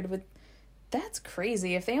I heard. That's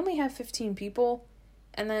crazy. If they only have 15 people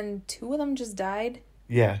and then 2 of them just died.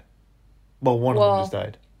 Yeah. Well, one of them just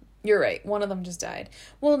died. You're right. One of them just died.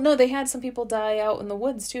 Well, no, they had some people die out in the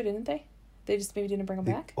woods too, didn't they? They just maybe didn't bring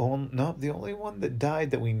them back? No, the only one that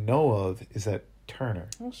died that we know of is that Turner.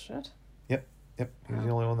 Oh, shit. Yep. He was the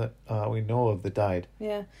only one that we know of that died.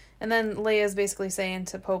 Yeah. And then Leia's basically saying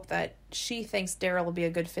to Pope that she thinks Daryl will be a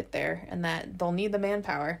good fit there and that they'll need the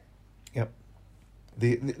manpower. Yep.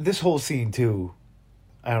 This whole scene, too,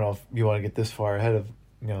 I don't know if you want to get this far ahead of,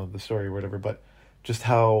 the story or whatever, but just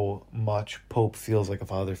how much Pope feels like a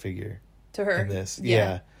father figure. To her. In this.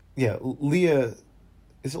 Yeah. Leia...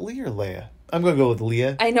 Is it Leia or Leia? I'm going to go with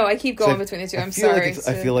Leia. I know, I keep going between the two. I'm sorry.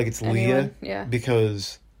 I feel like it's Leia. Yeah.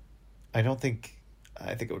 Because I think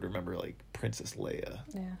I would remember, like, Princess Leia.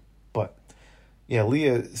 Yeah. But, yeah,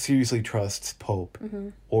 Leia seriously trusts Pope. Mm-hmm.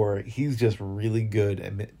 Or he's just really good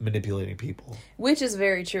at manipulating people. Which is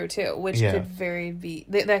very true, too. Which could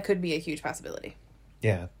that could be a huge possibility.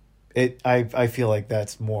 Yeah. I feel like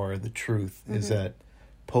that's more the truth, is that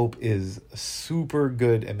Pope is super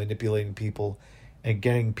good at manipulating people and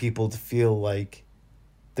getting people to feel like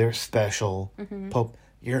they're special. Pope,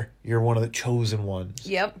 you're one of the chosen ones.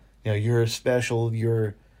 Yep. You're special.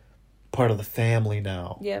 You're part of the family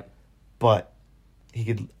now. Yep. But he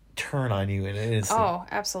could turn on you in an instant. Oh,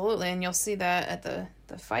 absolutely. And you'll see that at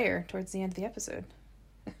the fire towards the end of the episode.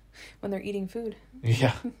 When they're eating food.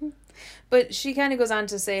 Yeah. But she kind of goes on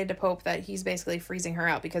to say to Pope that he's basically freezing her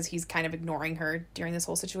out because he's kind of ignoring her during this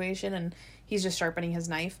whole situation and he's just sharpening his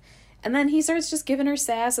knife. And then he starts just giving her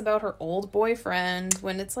sass about her old boyfriend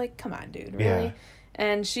when it's like, come on, dude, really? Yeah.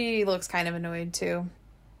 And she looks kind of annoyed, too.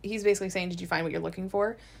 He's basically saying, did you find what you're looking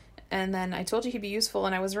for? And then, I told you he'd be useful,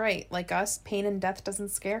 and I was right. Like us, pain and death doesn't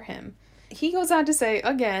scare him. He goes on to say,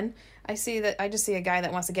 again, I just see a guy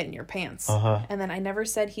that wants to get in your pants. Uh-huh. And then, I never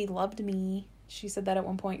said he loved me. She said that at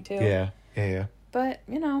one point, too. Yeah. But, I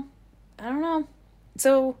don't know.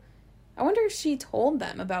 So, I wonder if she told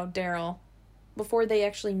them about Daryl before they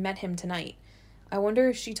actually met him tonight. I wonder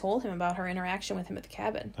if she told him about her interaction with him at the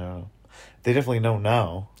cabin. Oh. They definitely know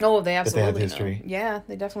now. Oh, they absolutely know. History. Yeah,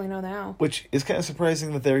 they definitely know now. Which is kind of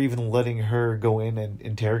surprising that they're even letting her go in and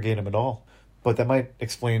interrogate him at all. But that might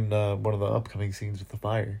explain one of the upcoming scenes with the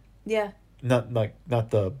fire. Yeah. Not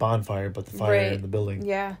the bonfire, but the fire in the building.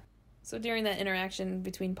 Yeah. So during that interaction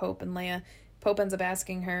between Pope and Leia, Pope ends up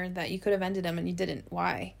asking her that you could have ended him and you didn't.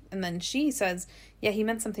 Why? And then she says, yeah, he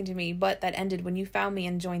meant something to me, but that ended when you found me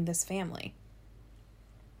and joined this family.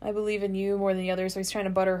 I believe in you more than the others, so he's trying to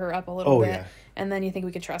butter her up a little bit. Yeah. And then you think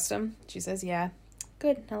we could trust him? She says, yeah.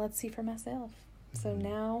 Good. Now let's see for myself. So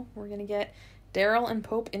now we're going to get Daryl and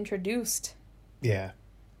Pope introduced. Yeah.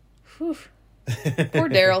 Whew. Poor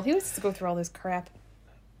Daryl. He has to go through all this crap.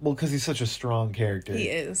 Well, because he's such a strong character. He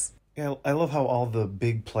is. Yeah, I love how all the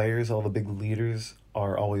big players, all the big leaders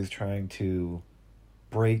are always trying to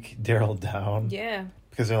break Daryl down. Yeah.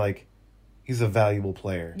 Because they're like, he's a valuable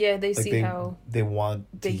player. Yeah, they see how they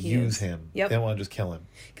want to use him. Yep. They don't want to just kill him.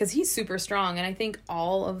 Because he's super strong, and I think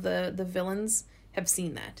all of the villains have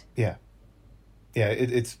seen that. Yeah. Yeah,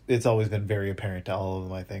 it's always been very apparent to all of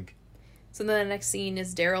them, I think. So then the next scene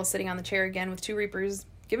is Daryl sitting on the chair again with 2 Reapers,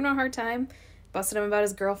 giving him a hard time, busting him about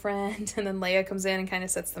his girlfriend, and then Leia comes in and kind of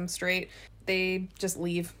sets them straight. They just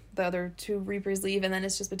leave. The other 2 Reapers leave, and then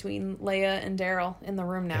it's just between Leia and Daryl in the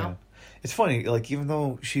room now. It's funny, like, even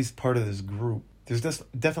though she's part of this group, there's just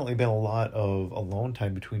definitely been a lot of alone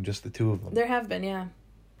time between just the two of them. There have been, yeah.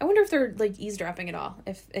 I wonder if they're, like, eavesdropping at all.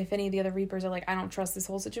 If any of the other Reapers are like, I don't trust this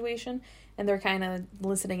whole situation. And they're kind of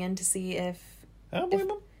listening in to see if... I don't blame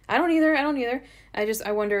them. I don't either.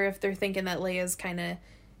 I wonder if they're thinking that Leia's kind of...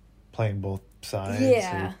 Playing both sides.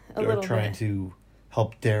 Yeah, a little or trying bit. to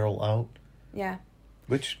help Daryl out. Yeah.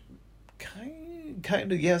 Which,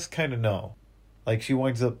 kind of yes, kind of no. Like, she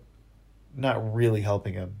winds up not really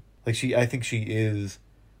helping him. Like, I think she is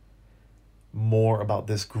more about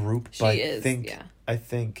this group. I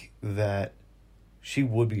think that she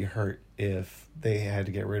would be hurt if they had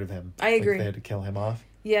to get rid of him. I agree. If they had to kill him off.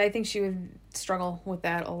 Yeah, I think she would struggle with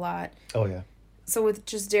that a lot. Oh, yeah. So with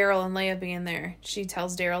just Daryl and Leia being there, she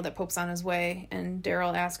tells Daryl that Pope's on his way, and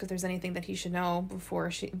Daryl asks if there's anything that he should know before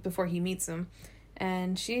he meets him.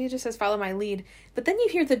 And she just says, follow my lead. But then you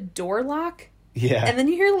hear the door lock. Yeah. And then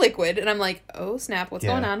you hear liquid, and I'm like, oh, snap, what's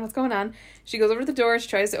going on? What's going on? She goes over to the door, she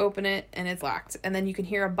tries to open it, and it's locked. And then you can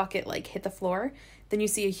hear a bucket, like, hit the floor. Then you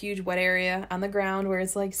see a huge wet area on the ground where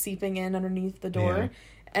it's, like, seeping in underneath the door. Yeah.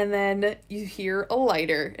 And then you hear a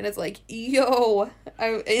lighter, and it's like, yo.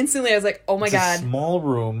 I was like, oh, my God. It's a small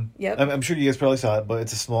room. Yep. I'm sure you guys probably saw it, but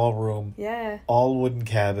it's a small room. Yeah. All wooden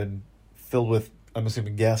cabin, filled with, I'm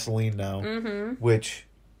assuming, gasoline now. Mm-hmm. Which...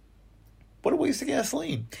 What a waste of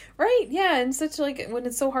gasoline. Right, yeah, and such, like, when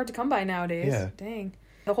it's so hard to come by nowadays. Yeah. Dang.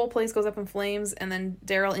 The whole place goes up in flames, and then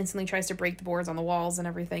Daryl instantly tries to break the boards on the walls and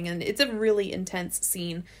everything, and it's a really intense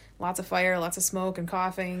scene. Lots of fire, lots of smoke and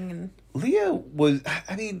coughing, and... Leia was,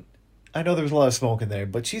 I mean, I know there was a lot of smoke in there,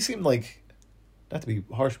 but she seemed like, not to be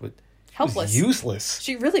harsh, but helpless. She was useless.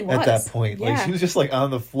 She really was. At that point. Yeah. Like, she was just, like, on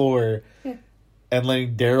the floor... Yeah. And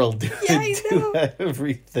letting Daryl do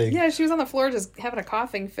everything. Yeah, she was on the floor just having a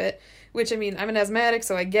coughing fit. Which, I mean, I'm an asthmatic,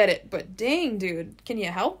 so I get it. But dang, dude, can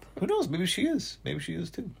you help? Who knows? Maybe she is. Maybe she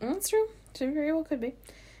is, too. That's true. She very well could be.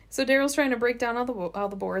 So Daryl's trying to break down all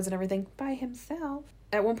the boards and everything by himself.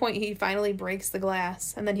 At one point, he finally breaks the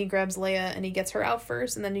glass, and then he grabs Leia, and he gets her out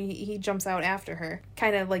first, and then he jumps out after her.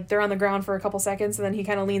 Kind of like they're on the ground for a couple seconds, and then he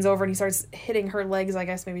kind of leans over, and he starts hitting her legs, I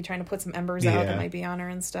guess, maybe trying to put some embers out that might be on her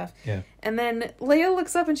and stuff. Yeah. And then Leia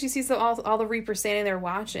looks up, and she sees all the Reapers standing there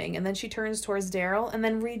watching, and then she turns towards Daryl, and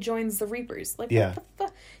then rejoins the Reapers. Like, what the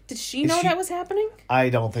fuck? Did she know that was happening? I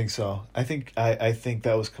don't think so. I think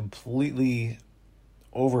that was completely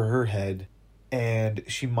over her head. And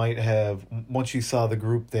she might have, once she saw the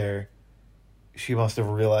group there, she must have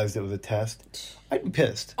realized it was a test. I'd be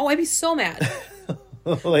pissed. Oh, I'd be so mad.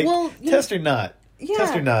 Like, well, test or not. Yeah.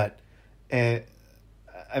 Test or not. And,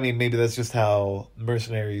 I mean, maybe that's just how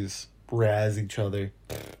mercenaries razz each other.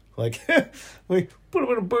 Like, we put them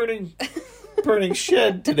in a burning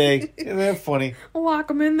shed today. Isn't that funny? Lock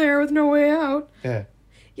them in there with no way out. Yeah.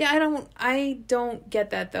 Yeah, I don't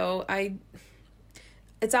get that, though.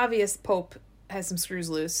 It's obvious Pope has some screws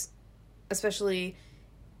loose, especially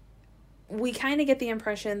we kind of get the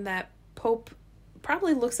impression that Pope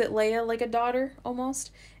probably looks at Leia like a daughter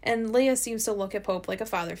almost, and Leia seems to look at Pope like a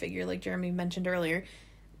father figure, like Jeremy mentioned earlier.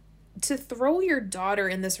 To throw your daughter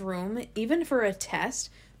in this room, even for a test,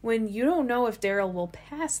 when you don't know if Daryl will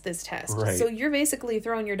pass this test. Right. So you're basically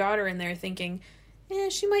throwing your daughter in there thinking,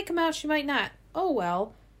 she might come out, she might not. Oh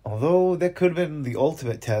well. Although that could have been the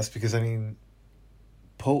ultimate test, because I mean,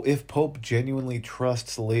 if Pope genuinely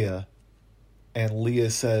trusts Leia, and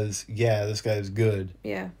Leia says, yeah, this guy's good.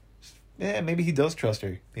 Yeah, maybe he does trust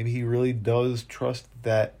her. Maybe he really does trust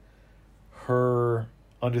that her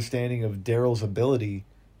understanding of Daryl's ability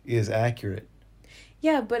is accurate.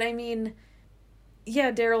 Yeah, but I mean,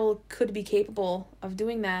 yeah, Daryl could be capable of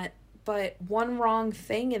doing that, but one wrong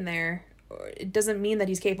thing in there, it doesn't mean that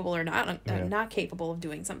he's capable or not capable of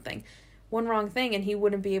doing something. One wrong thing, and he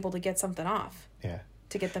wouldn't be able to get something off. Yeah.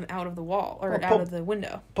 To get them out of the wall, or out of the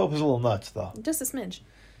window. Pope is a little nuts, though. Just a smidge.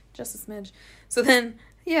 So then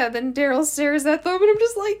Daryl stares at them, and I'm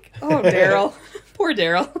just like, oh, Daryl. Poor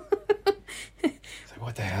Daryl. It's like,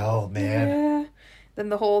 what the hell, man? Yeah. Then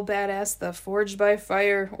the whole badass, the forged by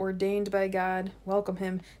fire, ordained by God, welcome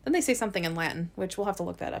him. Then they say something in Latin, which we'll have to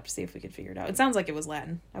look that up to see if we could figure it out. It sounds like it was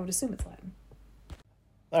Latin. I would assume it's Latin.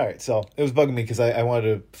 All right, so it was bugging me because I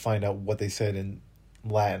wanted to find out what they said in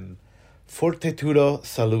Latin. Fortitudo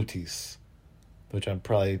salutis, which I'm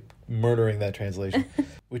probably murdering that translation,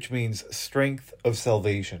 which means strength of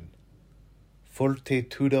salvation.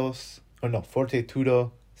 Fortitudo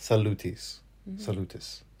salutis. Mm-hmm.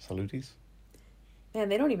 Salutis? Man,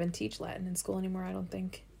 they don't even teach Latin in school anymore, I don't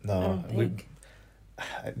think. No.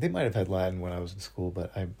 They might have had Latin when I was in school,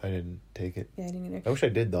 but I didn't take it. Yeah, I didn't either. I wish I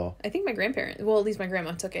did, though. I think my grandparents, well, at least my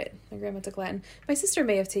grandma took it. My grandma took Latin. My sister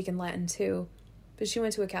may have taken Latin too, but she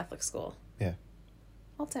went to a Catholic school. Yeah.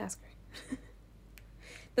 I'll have to ask her.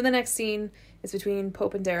 Then the next scene is between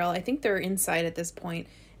Pope and Daryl. I think they're inside at this point,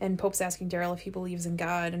 and Pope's asking Daryl if he believes in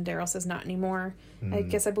God, and Daryl says not anymore. I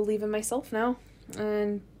guess I believe in myself now.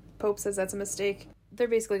 And Pope says that's a mistake. They're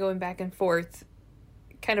basically going back and forth,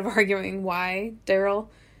 kind of arguing why Daryl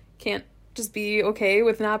can't just be okay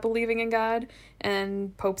with not believing in God.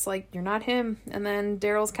 And Pope's like, you're not him. And then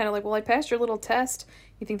Daryl's kind of like, well, I passed your little test.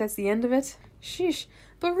 You think that's the end of it? Sheesh.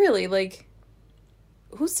 But really, like,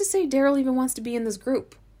 who's to say Daryl even wants to be in this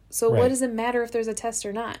group? So Right. what does it matter if there's a test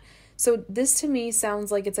or not? So this to me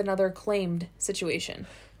sounds like it's another claimed situation.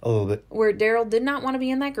 A little bit. Where Daryl did not want to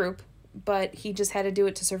be in that group, but he just had to do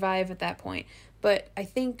it to survive at that point. But I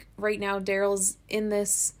think right now Daryl's in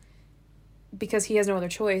this because he has no other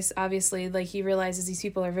choice. Obviously, like, he realizes these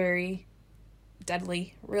people are very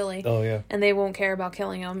deadly, really. Oh, yeah. And they won't care about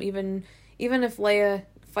killing him. Even if Leia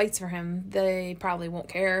fights for him, they probably won't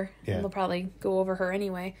care. Yeah. They'll probably go over her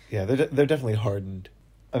anyway. Yeah, they're definitely hardened.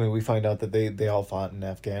 I mean, we find out that they all fought in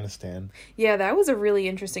Afghanistan. Yeah, that was a really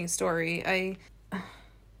interesting story. I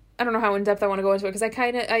don't know how in depth I want to go into it,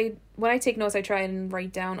 because when I take notes, I try and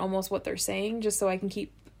write down almost what they're saying, just so I can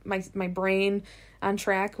keep my brain on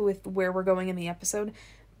track with where we're going in the episode.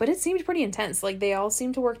 But it seemed pretty intense. Like, they all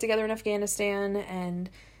seemed to work together in Afghanistan, and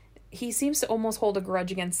he seems to almost hold a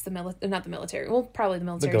grudge against not the military. Well, probably the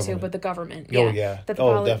military too, but the government. Oh, yeah.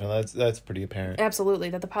 Definitely. That's pretty apparent.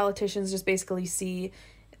 Absolutely. That the politicians just basically see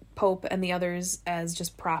Pope and the others as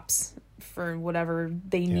just props for whatever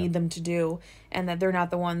they need them to do, and that they're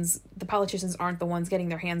not the politicians aren't the ones getting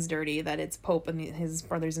their hands dirty, that it's Pope and his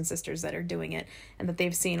brothers and sisters that are doing it, and that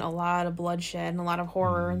they've seen a lot of bloodshed and a lot of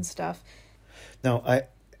horror and stuff. Now,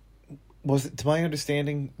 was it to my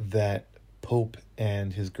understanding that Pope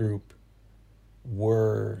and his group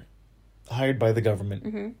were hired by the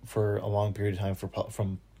government for a long period of time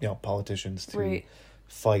from politicians to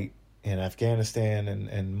fight in Afghanistan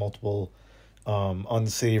and multiple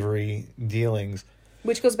unsavory dealings,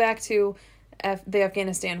 which goes back to the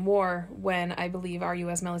Afghanistan war, when I believe our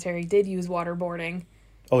U.S. military did use waterboarding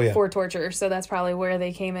for torture. So that's probably where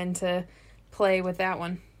they came into play with that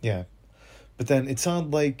one. Yeah, but then it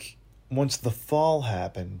sounded like once the fall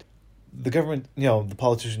happened, the government, the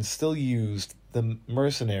politicians still used the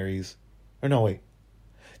mercenaries. Or no, wait.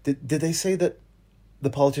 Did they say that the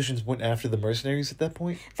politicians went after the mercenaries at that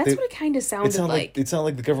point? That's what it kind of sounded like. It sounded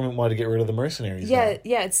like the government wanted to get rid of the mercenaries. Yeah,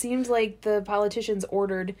 it seemed like the politicians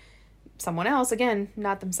ordered someone else, again,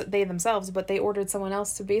 not they themselves, but they ordered someone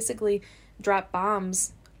else to basically drop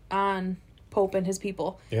bombs on Pope and his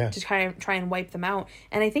people to try and wipe them out.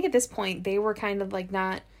 And I think at this point they were kind of like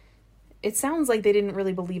not... It sounds like they didn't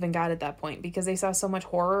really believe in God at that point, because they saw so much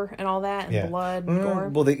horror and all that, and blood and gore.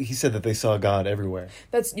 Well, he said that they saw God everywhere.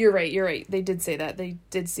 You're right. They did say that. They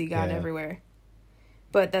did see God everywhere.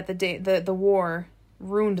 But that the war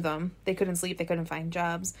ruined them. They couldn't sleep. They couldn't find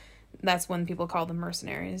jobs. That's when people called them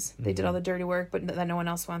mercenaries. They did all the dirty work, but that no one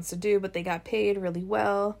else wants to do, but they got paid really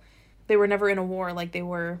well. They were never in a war like they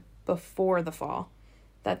were before the fall.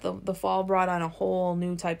 That the fall brought on a whole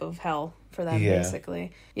new type of hell for them,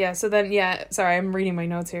 basically. Yeah, so then, sorry, I'm reading my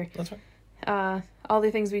notes here. That's right. All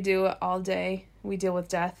the things we do all day, we deal with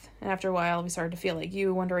death, and after a while we started to feel like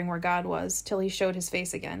you, wondering where God was, till he showed his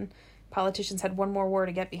face again. Politicians had one more war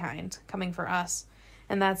to get behind, coming for us.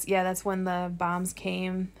 And that's when the bombs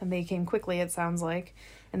came, and they came quickly, it sounds like,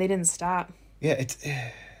 and they didn't stop. Yeah,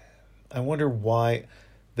 I wonder why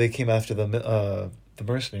they came after the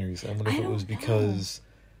mercenaries. I wonder if it was because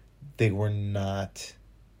they were not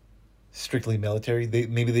strictly military.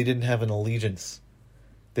 Maybe they didn't have an allegiance.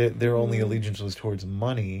 Their only allegiance was towards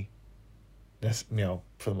money. That's,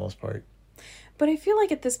 for the most part. But I feel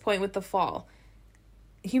like at this point with the fall,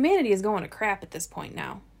 humanity is going to crap at this point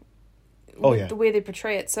now. Oh, yeah. The way they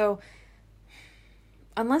portray it. So,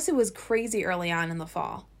 unless it was crazy early on in the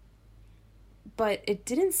fall, but it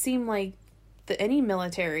didn't seem like any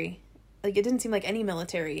military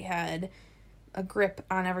had a grip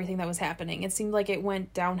on everything that was happening. It seemed like it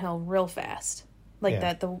went downhill real fast.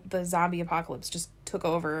 That the zombie apocalypse just took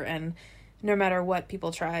over, and no matter what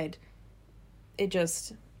people tried, it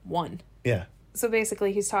just won. Yeah. So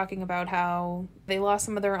basically he's talking about how they lost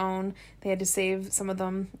some of their own, they had to save some of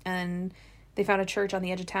them, and they found a church on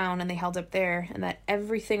the edge of town and they held up there, and that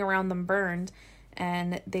everything around them burned,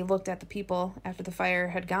 and they looked at the people after the fire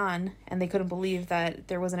had gone, and they couldn't believe that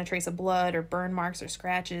there wasn't a trace of blood or burn marks or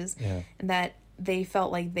scratches, and that they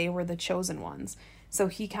felt like they were the chosen ones. So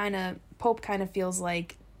Pope kind of feels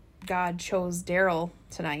like God chose Daryl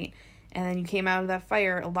tonight. And then you came out of that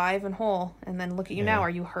fire alive and whole. And then look at you now. Are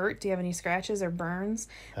you hurt? Do you have any scratches or burns?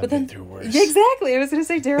 I've been through worse. Yeah, exactly. I was going to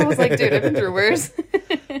say, Daryl was like, dude, I've been through worse.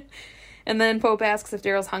 And then Pope asks if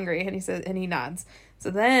Daryl's hungry. And he nods.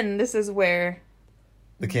 So then this is where...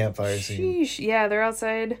 The campfire scene. Sheesh. Yeah, they're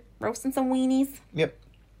outside roasting some weenies. Yep.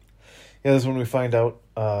 Yeah, this is when we find out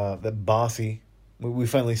that Bossy... We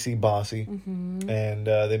finally see Bossy. Mm-hmm. And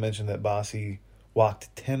they mentioned that Bossy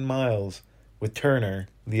walked 10 miles... with Turner,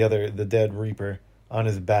 the dead Reaper, on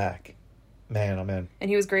his back. Man, oh man. And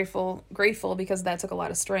he was grateful because that took a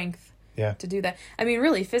lot of strength to do that. I mean,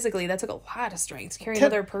 really, physically, that took a lot of strength. To carry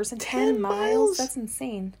another person 10 miles? That's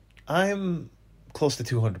insane. I'm close to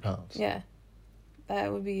 200 pounds. Yeah.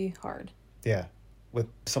 That would be hard. Yeah. With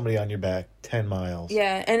somebody on your back, 10 miles.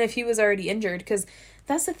 Yeah, and if he was already injured, because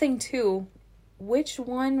that's the thing, too. Which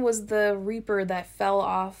one was the Reaper that fell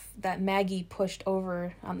off that Maggie pushed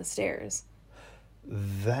over on the stairs?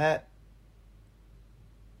 That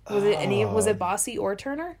was it Bossy or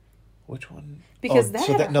Turner? Which one? Because that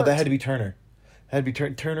had to be Turner.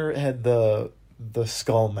 Turner had the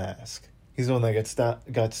skull mask. He's the one that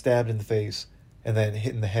got stabbed in the face and then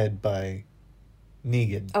hit in the head by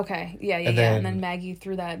Negan. Okay, yeah. And then Maggie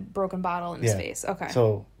threw that broken bottle in his face. Okay.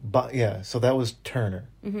 So that was Turner.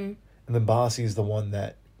 Mm-hmm. And then Bossy's the one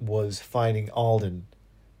that was fighting Alden,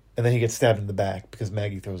 and then he gets stabbed in the back because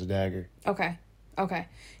Maggie throws a dagger. Okay.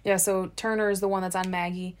 Yeah, so Turner is the one that's on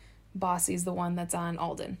Maggie. Bossy's the one that's on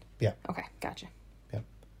Alden. Yeah. Okay, gotcha. Yeah.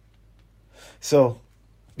 So,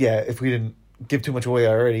 yeah, if we didn't give too much away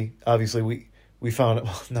already, obviously we found,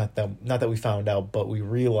 well, not that we found out, but we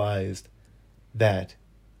realized that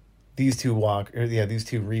these two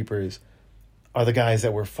Reapers are the guys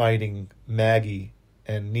that were fighting Maggie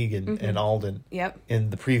and Negan and Alden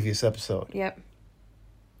in the previous episode. Yep.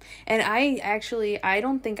 And I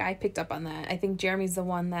don't think I picked up on that. I think Jeremy's the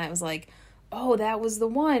one that was like, oh, that was the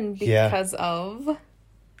one because of...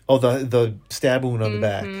 Oh, the stab wound on the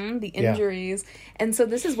back. The injuries. Yeah. And so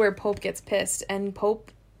this is where Pope gets pissed. And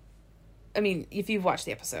Pope... I mean, if you've watched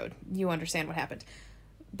the episode, you understand what happened.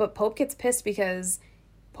 But Pope gets pissed because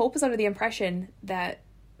Pope is under the impression that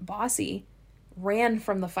Bossy ran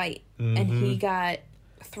from the fight. Mm-hmm. And he got...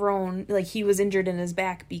 thrown, like he was injured in his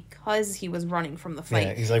back because he was running from the fight.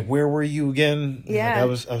 Yeah, he's like, where were you again? Yeah.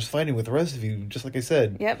 Like, I was fighting with the rest of you, just like I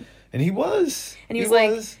said. Yep. And he was. And he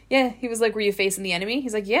was like, were you facing the enemy?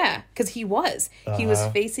 He's like, yeah, because he was. He was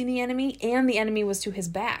facing the enemy, and the enemy was to his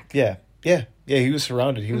back. Yeah, he was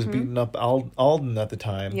surrounded. He was beating up Alden at the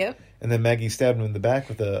time. Yep. And then Maggie stabbed him in the back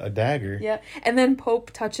with a dagger. Yeah. And then Pope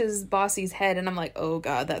touches Bossy's head, and I'm like, oh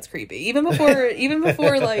god, that's creepy. Even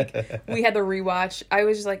before like we had the rewatch, I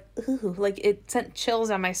was just like, ooh, like it sent chills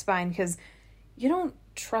on my spine because you don't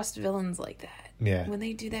trust villains like that. Yeah. When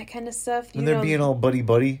they do that kind of stuff. When they're being all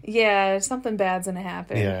buddy. Yeah, something bad's gonna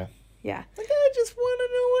happen. Yeah. Yeah. Like, I just want to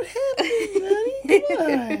know what happened,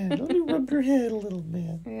 Daddy. Come on. Let me rub your head a little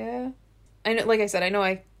bit. Yeah. I know, like I said,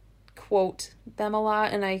 I quote them a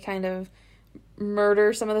lot, and I kind of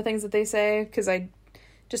murder some of the things that they say because I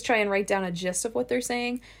just try and write down a gist of what they're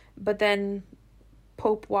saying. But then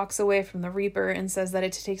Pope walks away from the Reaper and says that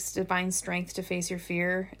it takes divine strength to face your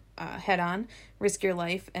fear head on, risk your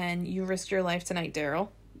life, and you risked your life tonight, Daryl,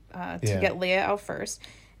 to get Leia out first.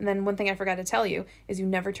 And then one thing I forgot to tell you is you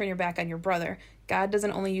never turn your back on your brother. God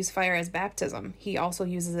doesn't only use fire as baptism; He also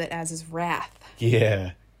uses it as His wrath.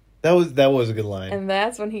 Yeah. That was a good line. And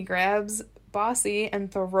that's when he grabs Bossy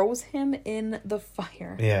and throws him in the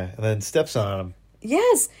fire. Yeah, and then steps on him.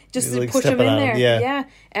 Yes, just to push him in there. Yeah.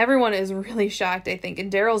 Everyone is really shocked, I think.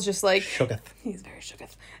 And Daryl's just like... shooketh. He's very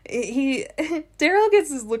shooketh. Daryl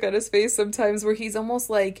gets this look on his face sometimes where he's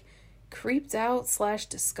almost like creeped out /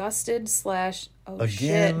 disgusted / oh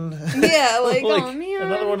again. Shit. Yeah, like oh man.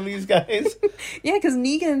 Another one of these guys. Yeah, because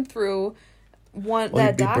Negan threw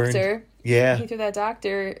that doctor... Burned. Yeah. He threw that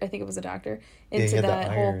doctor, I think it was a doctor, into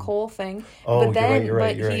that whole coal thing. Oh, but then, you're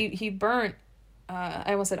right. He burnt,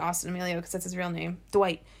 I almost said Austin Emilio because that's his real name,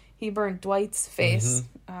 Dwight. He burnt Dwight's face,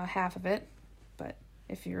 half of it. But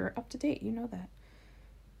if you're up to date, you know that.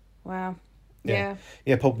 Wow. Yeah.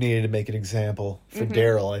 Yeah, Pope needed to make an example for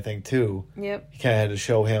Daryl, I think, too. Yep. He kind of had to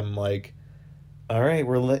show him, like, all right,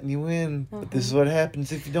 we're letting you in, but this is what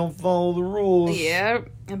happens if you don't follow the rules. Yeah,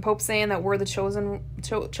 and Pope's saying that we're the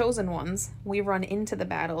chosen ones. We run into the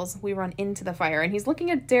battles. We run into the fire. And he's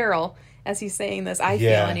looking at Daryl as he's saying this, I feel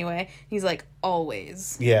anyway. He's like,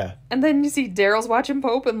 always. Yeah. And then you see Daryl's watching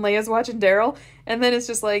Pope and Leia's watching Daryl. And then it's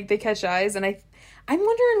just like they catch eyes. And I'm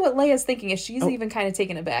wondering what Leia's thinking, if she's even kind of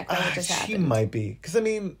taken aback by what just happened. She might be. Because, I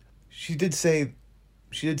mean, she did say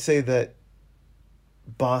she did say that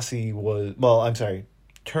Bossy was... Well, I'm sorry.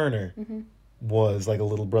 Turner was like a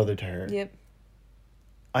little brother to her. Yep.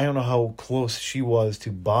 I don't know how close she was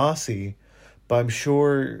to Bossy, but I'm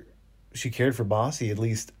sure she cared for Bossy, at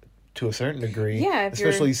least to a certain degree. Yeah, if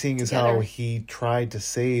especially you're seeing as together. how he tried to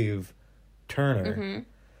save Turner. Mm-hmm.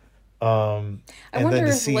 And I wonder then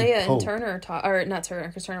to if see Leia Pope. and Turner talked, or not Turner,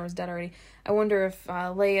 because Turner was dead already. I wonder if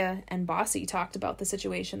Leia and Bossy talked about the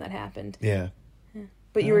situation that happened. Yeah.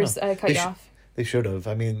 But you I were don't know. cut you off. They should have.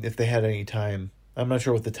 I mean, if they had any time. I'm not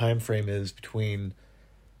sure what the time frame is between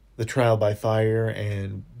the trial by fire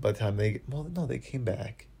and by the time they... Well, no, they came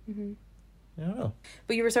back. Mm-hmm. I don't know.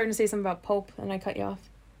 But you were starting to say something about Pope, and I cut you off.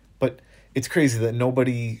 But it's crazy that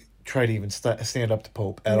nobody tried to even stand up to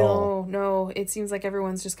Pope at all. No. It seems like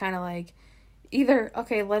everyone's just kind of like, either,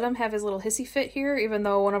 okay, let him have his little hissy fit here, even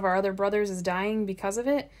though one of our other brothers is dying because of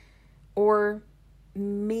it, or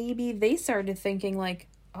maybe they started thinking like,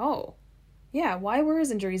 oh, yeah, why were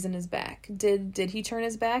his injuries in his back? Did he turn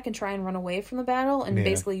his back and try and run away from the battle and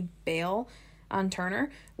basically bail on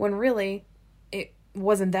Turner? When really, it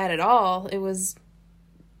wasn't that at all. It was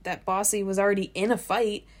that Bossy was already in a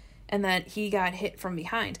fight and that he got hit from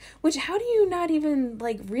behind. Which, how do you not even,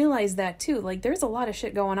 like, realize that, too? Like, there's a lot of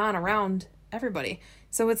shit going on around everybody.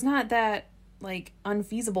 So it's not that, like,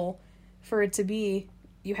 unfeasible for it to be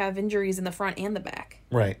you have injuries in the front and the back.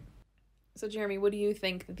 Right. So, Jeremy, what do you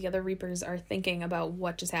think that the other Reapers are thinking about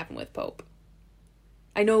what just happened with Pope?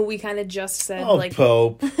 I know we kind of just said,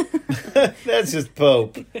 Pope. That's just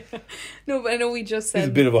Pope. No, but I know we just said... He's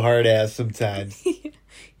a bit of a hard ass sometimes.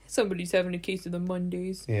 Somebody's having a case of the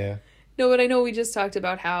Mondays. Yeah. No, but I know we just talked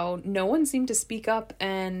about how no one seemed to speak up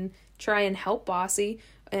and try and help Bossy,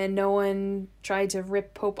 and no one tried to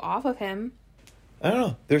rip Pope off of him. I don't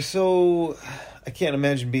know. They're so... I can't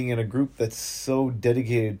imagine being in a group that's so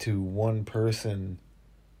dedicated to one person,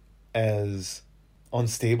 as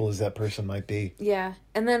unstable as that person might be. Yeah,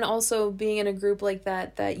 and then also being in a group like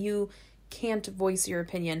that you can't voice your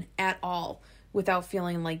opinion at all without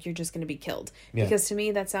feeling like you're just going to be killed. Yeah. Because to me,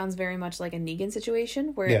 that sounds very much like a Negan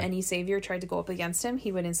situation, where any savior tried to go up against him,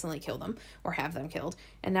 he would instantly kill them, or have them killed.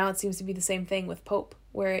 And now it seems to be the same thing with Pope,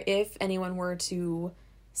 where if anyone were to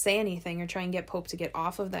say anything or try and get Pope to get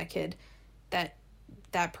off of that kid,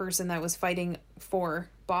 that person that was fighting for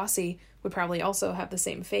Bossy would probably also have the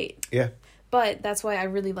same fate. Yeah. But that's why I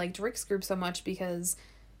really liked Rick's group so much, because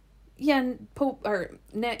Rick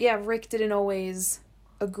didn't always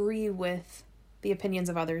agree with the opinions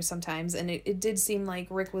of others sometimes, and it did seem like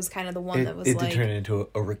Rick was kind of the one that was it like... It did turn into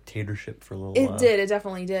a Rick-tatorship for a little while. It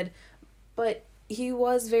definitely did. But he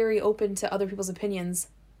was very open to other people's opinions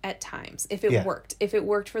at times, if it worked. If it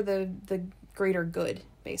worked for the greater good,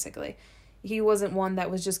 basically. He wasn't one that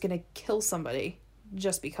was just going to kill somebody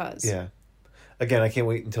just because. Yeah. Again, I can't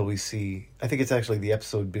wait until we see... I think it's actually the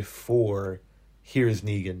episode before Here's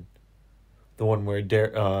Negan. The one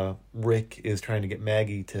where Rick is trying to get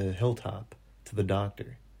Maggie to Hilltop, to the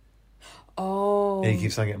doctor. Oh. And he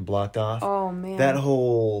keeps on getting blocked off. Oh, man.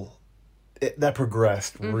 That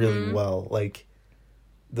progressed really well. Like,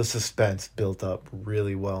 the suspense built up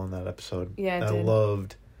really well in that episode. Yeah, it I did.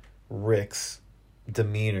 loved Rick's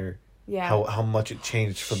demeanor. Yeah. How much it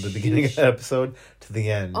changed from the beginning of that episode to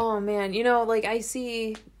the end. Oh man, like I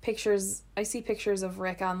see pictures of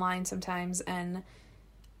Rick online sometimes, and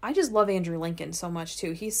I just love Andrew Lincoln so much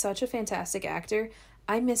too. He's such a fantastic actor.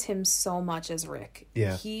 I miss him so much as Rick.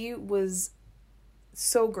 Yeah. He was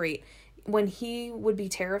so great. When he would be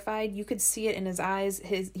terrified, you could see it in his eyes.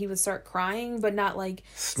 He would start crying, but not like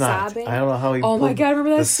Snot. sobbing. I don't know how he... Oh my God,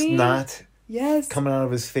 remember that scene? The snot Yes. coming out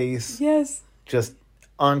of his face. Yes. Just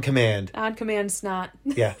on command. On command snot.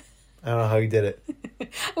 Yeah. I don't know how he did it. I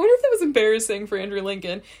wonder if that was embarrassing for Andrew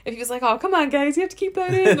Lincoln. If he was like, oh, come on, guys, you have to keep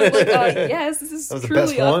that in. I'm like, yes, this is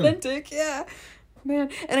truly authentic. Yeah.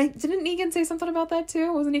 Man. And didn't Negan say something about that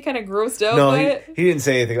too? Wasn't he kind of grossed out by it? He didn't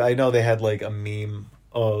say anything. I know they had like a meme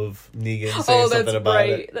of Negan saying something about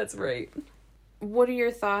it. That's right. What are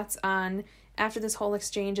your thoughts on, after this whole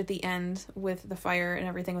exchange at the end with the fire and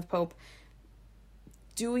everything with Pope,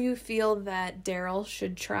 do you feel that Daryl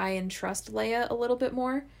should try and trust Leia a little bit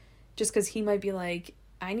more? Just because he might be like,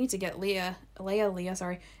 I need to get Leia,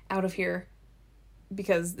 out of here,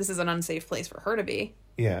 because this is an unsafe place for her to be.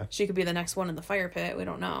 Yeah. She could be the next one in the fire pit. We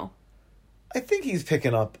don't know. I think he's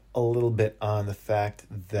picking up a little bit on the fact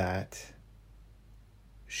that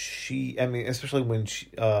especially when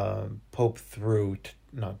Pope threw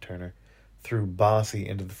Bossy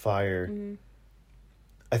into the fire, Mm-hmm.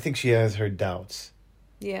 I think she has her doubts.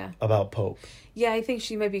 Yeah. About Pope. Yeah, I think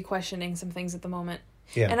she might be questioning some things at the moment.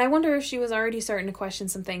 Yeah. And I wonder if she was already starting to question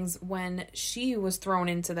some things when she was thrown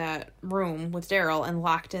into that room with Daryl and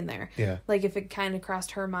locked in there. Yeah. Like, if it kind of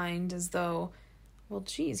crossed her mind as though, well,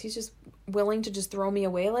 geez, he's just willing to just throw me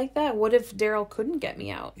away like that? What if Daryl couldn't get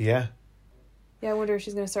me out? Yeah. Yeah, I wonder if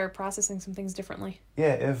she's going to start processing some things differently.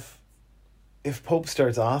 Yeah, if Pope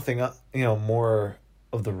starts offing up, more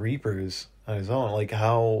of the Reapers on his own, like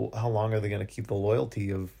how long are they going to keep the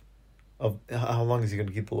loyalty of how long is he going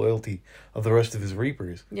to keep the loyalty of the rest of his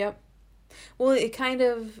Reapers? Yep. Well, it kind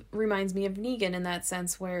of reminds me of Negan in that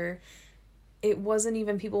sense, where it wasn't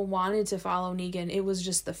even people wanted to follow Negan, it was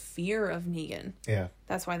just the fear of Negan. Yeah.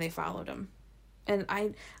 That's why they followed him. And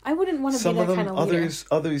I wouldn't want to Some be of that them, kind of leader.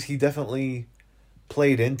 others he definitely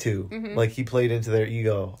played into. Mm-hmm. Like, he played into their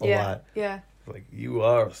ego a lot. Yeah. Like,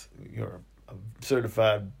 you're a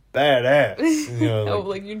certified badass.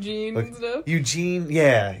 Like Eugene and stuff. Eugene,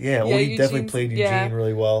 yeah. Well, he definitely played Eugene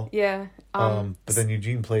really well. Yeah. But then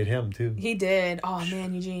Eugene played him too. He did. Oh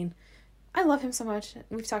man, Eugene. I love him so much.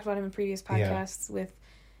 We've talked about him in previous podcasts with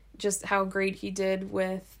just how great he did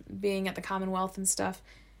with being at the Commonwealth and stuff.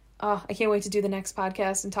 Oh, I can't wait to do the next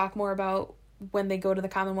podcast and talk more about when they go to the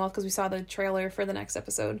Commonwealth, because we saw the trailer for the next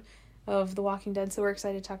episode of The Walking Dead, so we're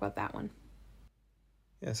excited to talk about that one.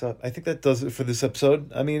 Yeah, so I think that does it for this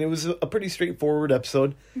episode. I mean, it was a pretty straightforward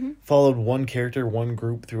episode. Mm-hmm. Followed one character, one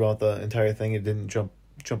group throughout the entire thing. It didn't jump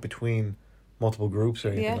between multiple groups or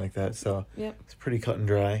anything like that, so it's pretty cut and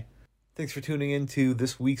dry. Thanks for tuning in to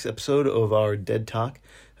this week's episode of our Dead Talk,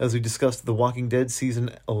 as we discussed The Walking Dead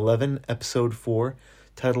Season 11, Episode 4,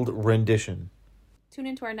 titled Rendition. Tune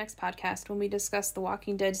into our next podcast when we discuss The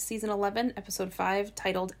Walking Dead Season 11, Episode 5,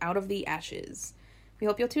 titled Out of the Ashes. We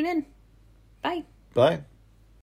hope you'll tune in. Bye. Bye.